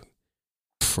you,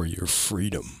 for your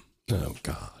freedom. Oh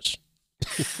gosh.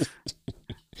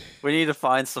 We need to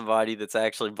find somebody that's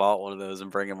actually bought one of those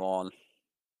and bring them on.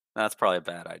 That's probably a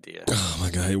bad idea. Oh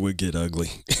my God, it would get ugly.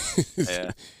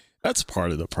 Yeah. That's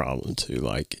part of the problem too.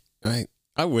 Like, I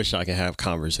wish I could have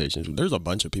conversations. There's a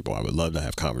bunch of people I would love to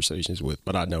have conversations with,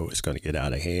 but I know it's going to get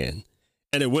out of hand.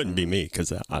 And it wouldn't be me,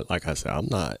 because like I said, I'm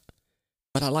not.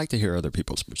 But I like to hear other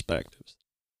people's perspectives.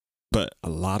 But a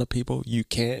lot of people, you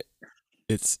can't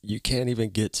even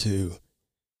get to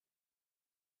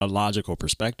a logical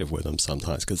perspective with them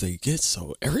sometimes, because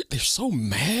they're so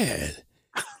mad.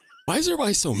 Why is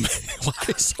everybody so mad? Why are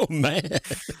they so mad?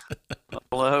 I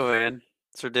don't know, man.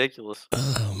 It's ridiculous.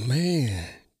 Oh, man.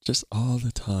 Just all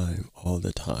the time.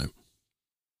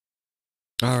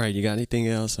 All right. You got anything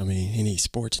else? I mean, any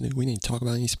sports news? We need to talk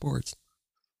about any sports.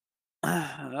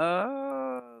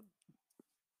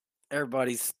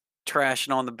 Everybody's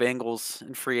trashing on the Bengals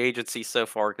in free agency so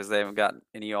far because they haven't gotten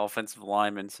any offensive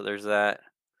linemen. So there's that.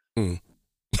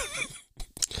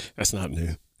 That's not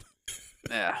new.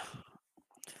 Yeah.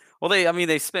 Well,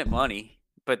 they spent money,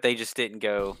 but they just didn't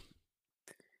go.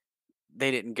 They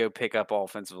didn't go pick up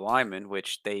offensive linemen,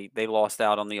 which they lost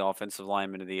out on the offensive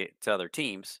linemen to other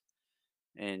teams.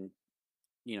 And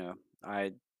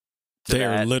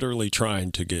they're literally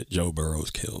trying to get Joe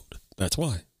Burrows killed. That's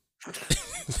why.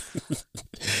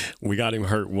 We got him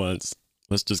hurt once.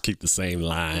 Let's just keep the same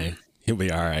line. He'll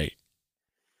be all right.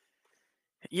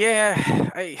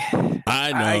 Yeah,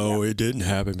 I know it didn't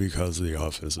happen because of the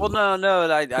offensive. Well, no,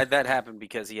 that happened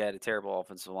because he had a terrible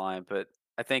offensive line. But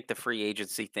I think the free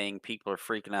agency thing, people are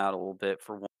freaking out a little bit.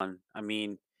 For one, I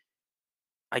mean,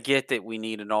 I get that we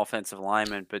need an offensive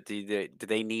lineman, but do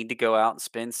they need to go out and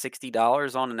spend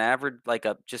 $60 on an average,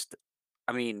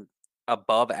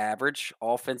 above average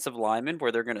offensive lineman,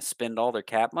 where they're going to spend all their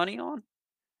cap money on?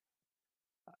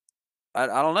 I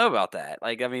don't know about that.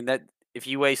 That. If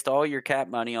you waste all your cap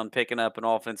money on picking up an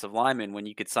offensive lineman when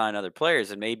you could sign other players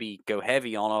and maybe go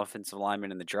heavy on offensive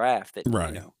linemen in the draft, that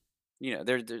right.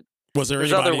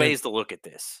 There's other ways to look at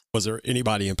this. Was there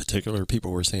anybody in particular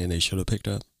people were saying they should have picked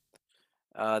up?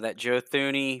 that Joe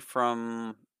Thuney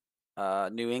from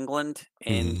New England,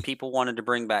 and Mhm. people wanted to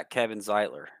bring back Kevin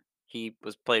Zeitler. He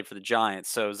was played for the Giants,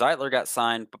 so Zeitler got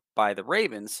signed by the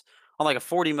Ravens on like a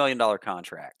 $40 million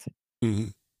contract,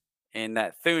 Mhm. and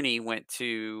that Thuney went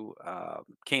to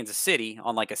Kansas City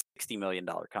on like a $60 million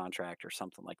contract or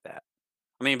something like that.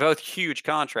 I mean, both huge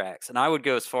contracts, and I would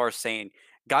go as far as saying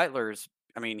Geitler's.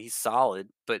 I mean, he's solid,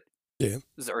 but Yeah.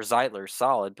 or Zeitler's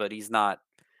solid, but he's not.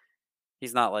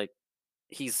 He's not like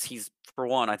he's for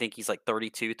one. I think he's like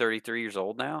 32, 33 years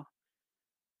old now.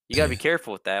 You got to be Yeah.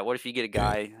 careful with that. What if you get a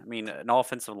Yeah. guy? I mean, an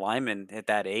offensive lineman at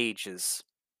that age is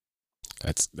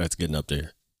That's getting up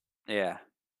there. yeah,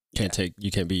 You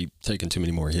can't be taking too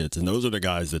many more hits. And those are the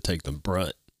guys that take the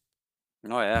brunt.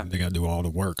 oh yeah. They got to do all the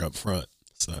work up front.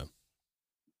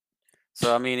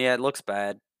 So I mean, yeah, it looks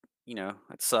bad. You know,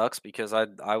 it sucks because I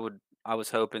was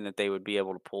hoping that they would be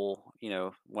able to pull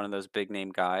one of those big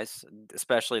name guys,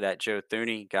 especially that Joe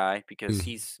Thuney guy because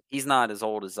Mhm. he's not as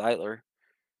old as Zeitler.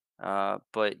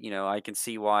 But I can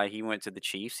see why he went to the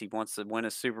Chiefs. He wants to win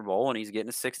a Super Bowl, and he's getting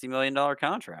a $60 million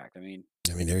contract. I mean,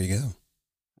 there you go.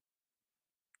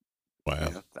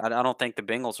 Wow. I don't think the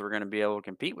Bengals were going to be able to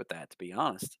compete with that, to be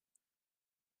honest.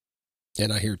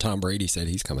 And I hear Tom Brady said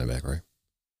he's coming back, right?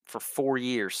 For 4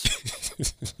 years,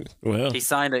 Well, he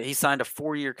signed a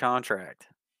 4-year contract.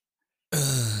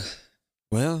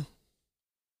 well,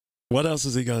 what else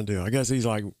is he going to do? I guess he's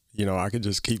like, I could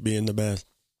just keep being the best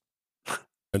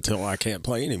until I can't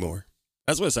play anymore.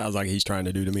 That's what it sounds like he's trying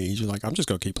to do to me. He's just like, I'm just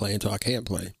going to keep playing until I can't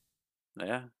play.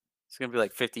 Yeah, he's going to be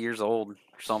like 50 years old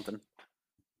or something.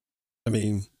 I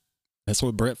mean, that's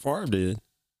what Brett Favre did.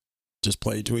 Just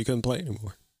played till he couldn't play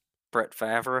anymore. Brett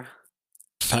Favre.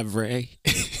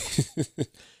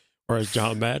 Or as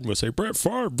John Madden would say, Brett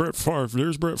Favre,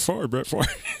 there's Brett Favre.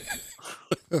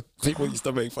 People used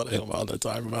to make fun of him all the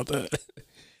time about that.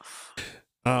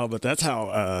 But that's how,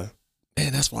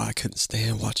 man, that's why I couldn't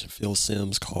stand watching Phil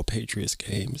Simms call Patriots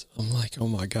games. I'm like, oh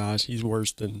my gosh, he's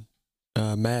worse than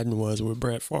Madden was with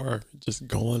Brett Favre, just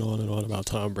going on and on about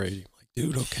Tom Brady. I'm like,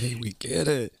 dude, okay, we get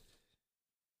it.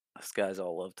 Those guys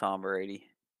all love Tom Brady.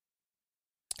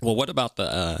 Well, what about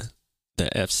the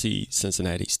FC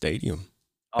Cincinnati Stadium?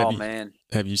 Man,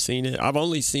 Have you seen it? I've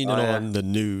only seen it yeah. on the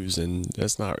news, and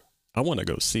that's not. I want to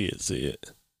go see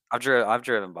it. I've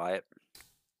driven by it.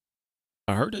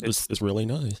 I heard it's really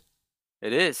nice.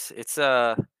 It is.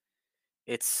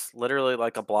 It's literally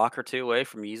like a block or two away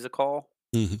from Music Hall,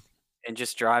 Mm-hmm. and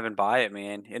just driving by it,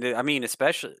 man. And I mean,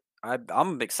 especially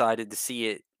I'm excited to see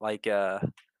it like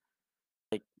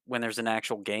when there's an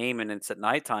actual game and it's at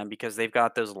nighttime because they've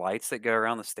got those lights that go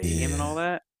around the stadium and all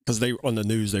that. Because on the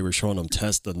news they were showing them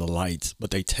testing the lights,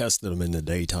 but they tested them in the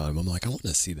daytime. I'm like, I want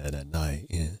to see that at night.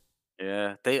 Yeah.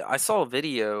 Yeah, I saw a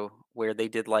video where they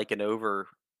did like where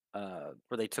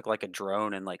they took like a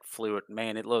drone and like flew it.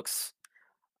 Man, it looks.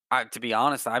 To be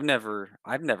honest, I've never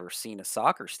seen a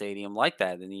soccer stadium like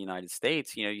that in the United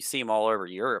States. You see them all over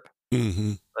Europe,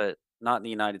 Mm-hmm. but not in the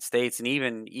United States. And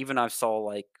even I saw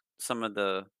like some of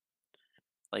the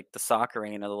soccer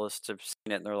analysts have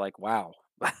seen it, and they're like, "Wow,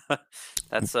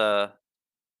 that's it's a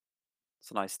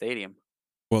nice stadium."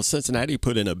 Well, Cincinnati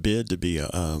put in a bid to be a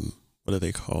what do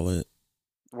they call it?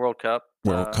 World Cup.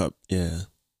 World Cup. Yeah.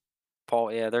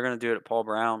 Yeah, they're gonna do it at Paul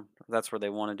Brown. That's where they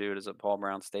want to do it, is at Paul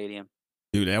Brown Stadium.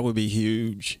 Dude, that would be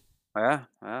huge. Yeah.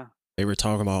 They were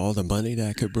talking about all the money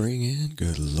that could bring in.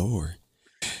 Good Lord.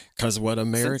 Because what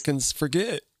Americans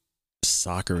forget,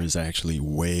 soccer is actually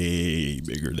way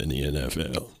bigger than the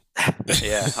NFL.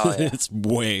 Yeah. Oh, yeah. It's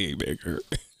way bigger.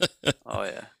 Oh,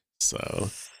 yeah. So,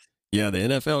 yeah, the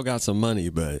NFL got some money,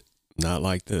 but not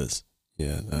like this.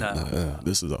 Yeah,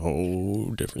 this is a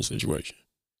whole different situation.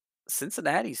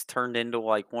 Cincinnati's turned into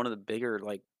like one of the bigger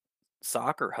like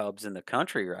soccer hubs in the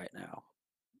country right now.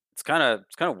 It's kind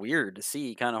of weird to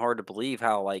see, kind of hard to believe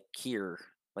how like here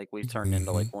like we've turned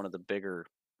into like one of the bigger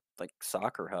like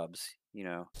soccer hubs.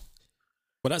 Well,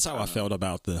 that's how I felt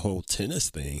about the whole tennis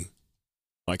thing,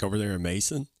 like over there in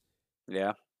Mason.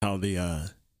 Yeah. How the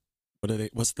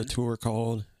what's the tour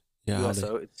called? Yeah.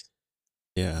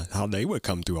 How they would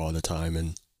come through all the time,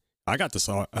 and I got to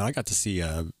see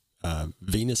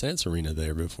Venus and Serena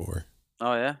there before.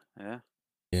 Oh yeah.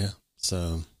 Yeah.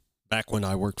 So back when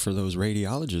I worked for those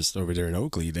radiologists over there in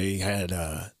Oakley, they had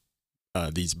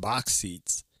these box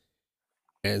seats,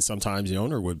 and sometimes the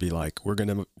owner would be like,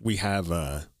 they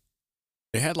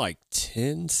had like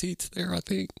 10 seats there, I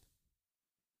think.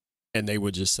 And they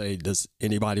would just say, does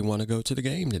anybody want to go to the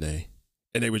game today?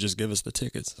 And they would just give us the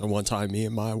tickets. And one time, me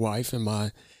and my wife and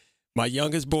my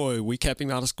youngest boy, we kept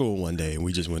him out of school one day, and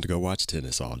we just went to go watch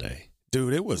tennis all day.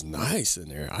 Dude, it was nice in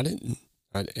there. I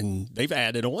And they've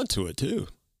added on to it too.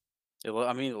 It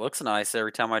looks nice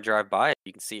every time I drive by it.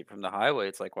 You can see it from the highway.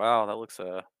 It's like, wow, that looks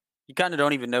you kind of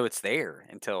don't even know it's there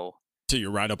until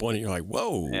you're right up on it. You're like,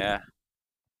 whoa. Yeah.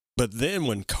 But then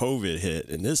when COVID hit,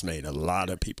 and this made a lot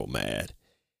of people mad,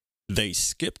 they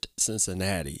skipped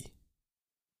Cincinnati,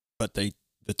 but the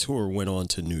tour went on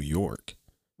to New York.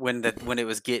 When it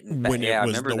was getting bad. When yeah, it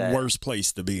was I remember the that. worst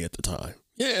place to be at the time.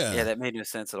 Yeah. Yeah, that made no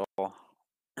sense at all.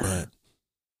 But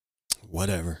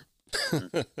whatever.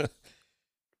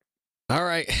 All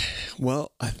right.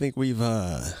 Well, I think we've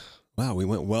we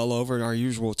went well over our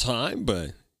usual time,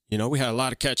 but we had a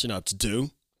lot of catching up to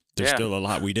do. There's still a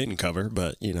lot we didn't cover,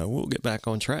 but we'll get back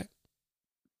on track.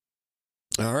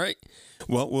 All right.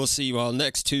 Well, we'll see you all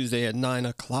next Tuesday at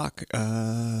 9:00.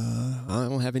 I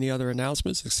don't have any other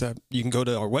announcements except you can go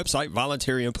to our website,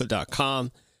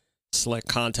 voluntaryinput.com, select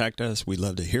contact us. We'd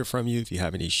love to hear from you. If you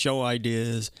have any show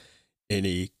ideas,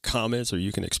 any comments, or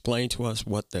you can explain to us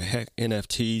what the heck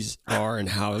NFTs are and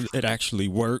how it actually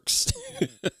works,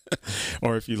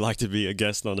 or if you'd like to be a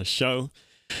guest on the show.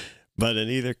 But in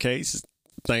either case,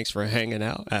 thanks for hanging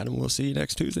out, Adam. We'll see you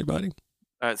next Tuesday, buddy.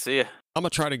 All right, see ya. I'm gonna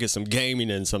try to get some gaming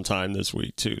in sometime this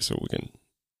week too, so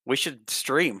we should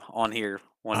stream on here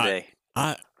one day.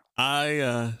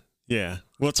 Yeah,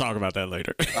 we'll talk about that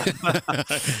later.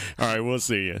 All right, we'll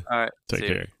see you. All right, take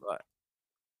care. Bye.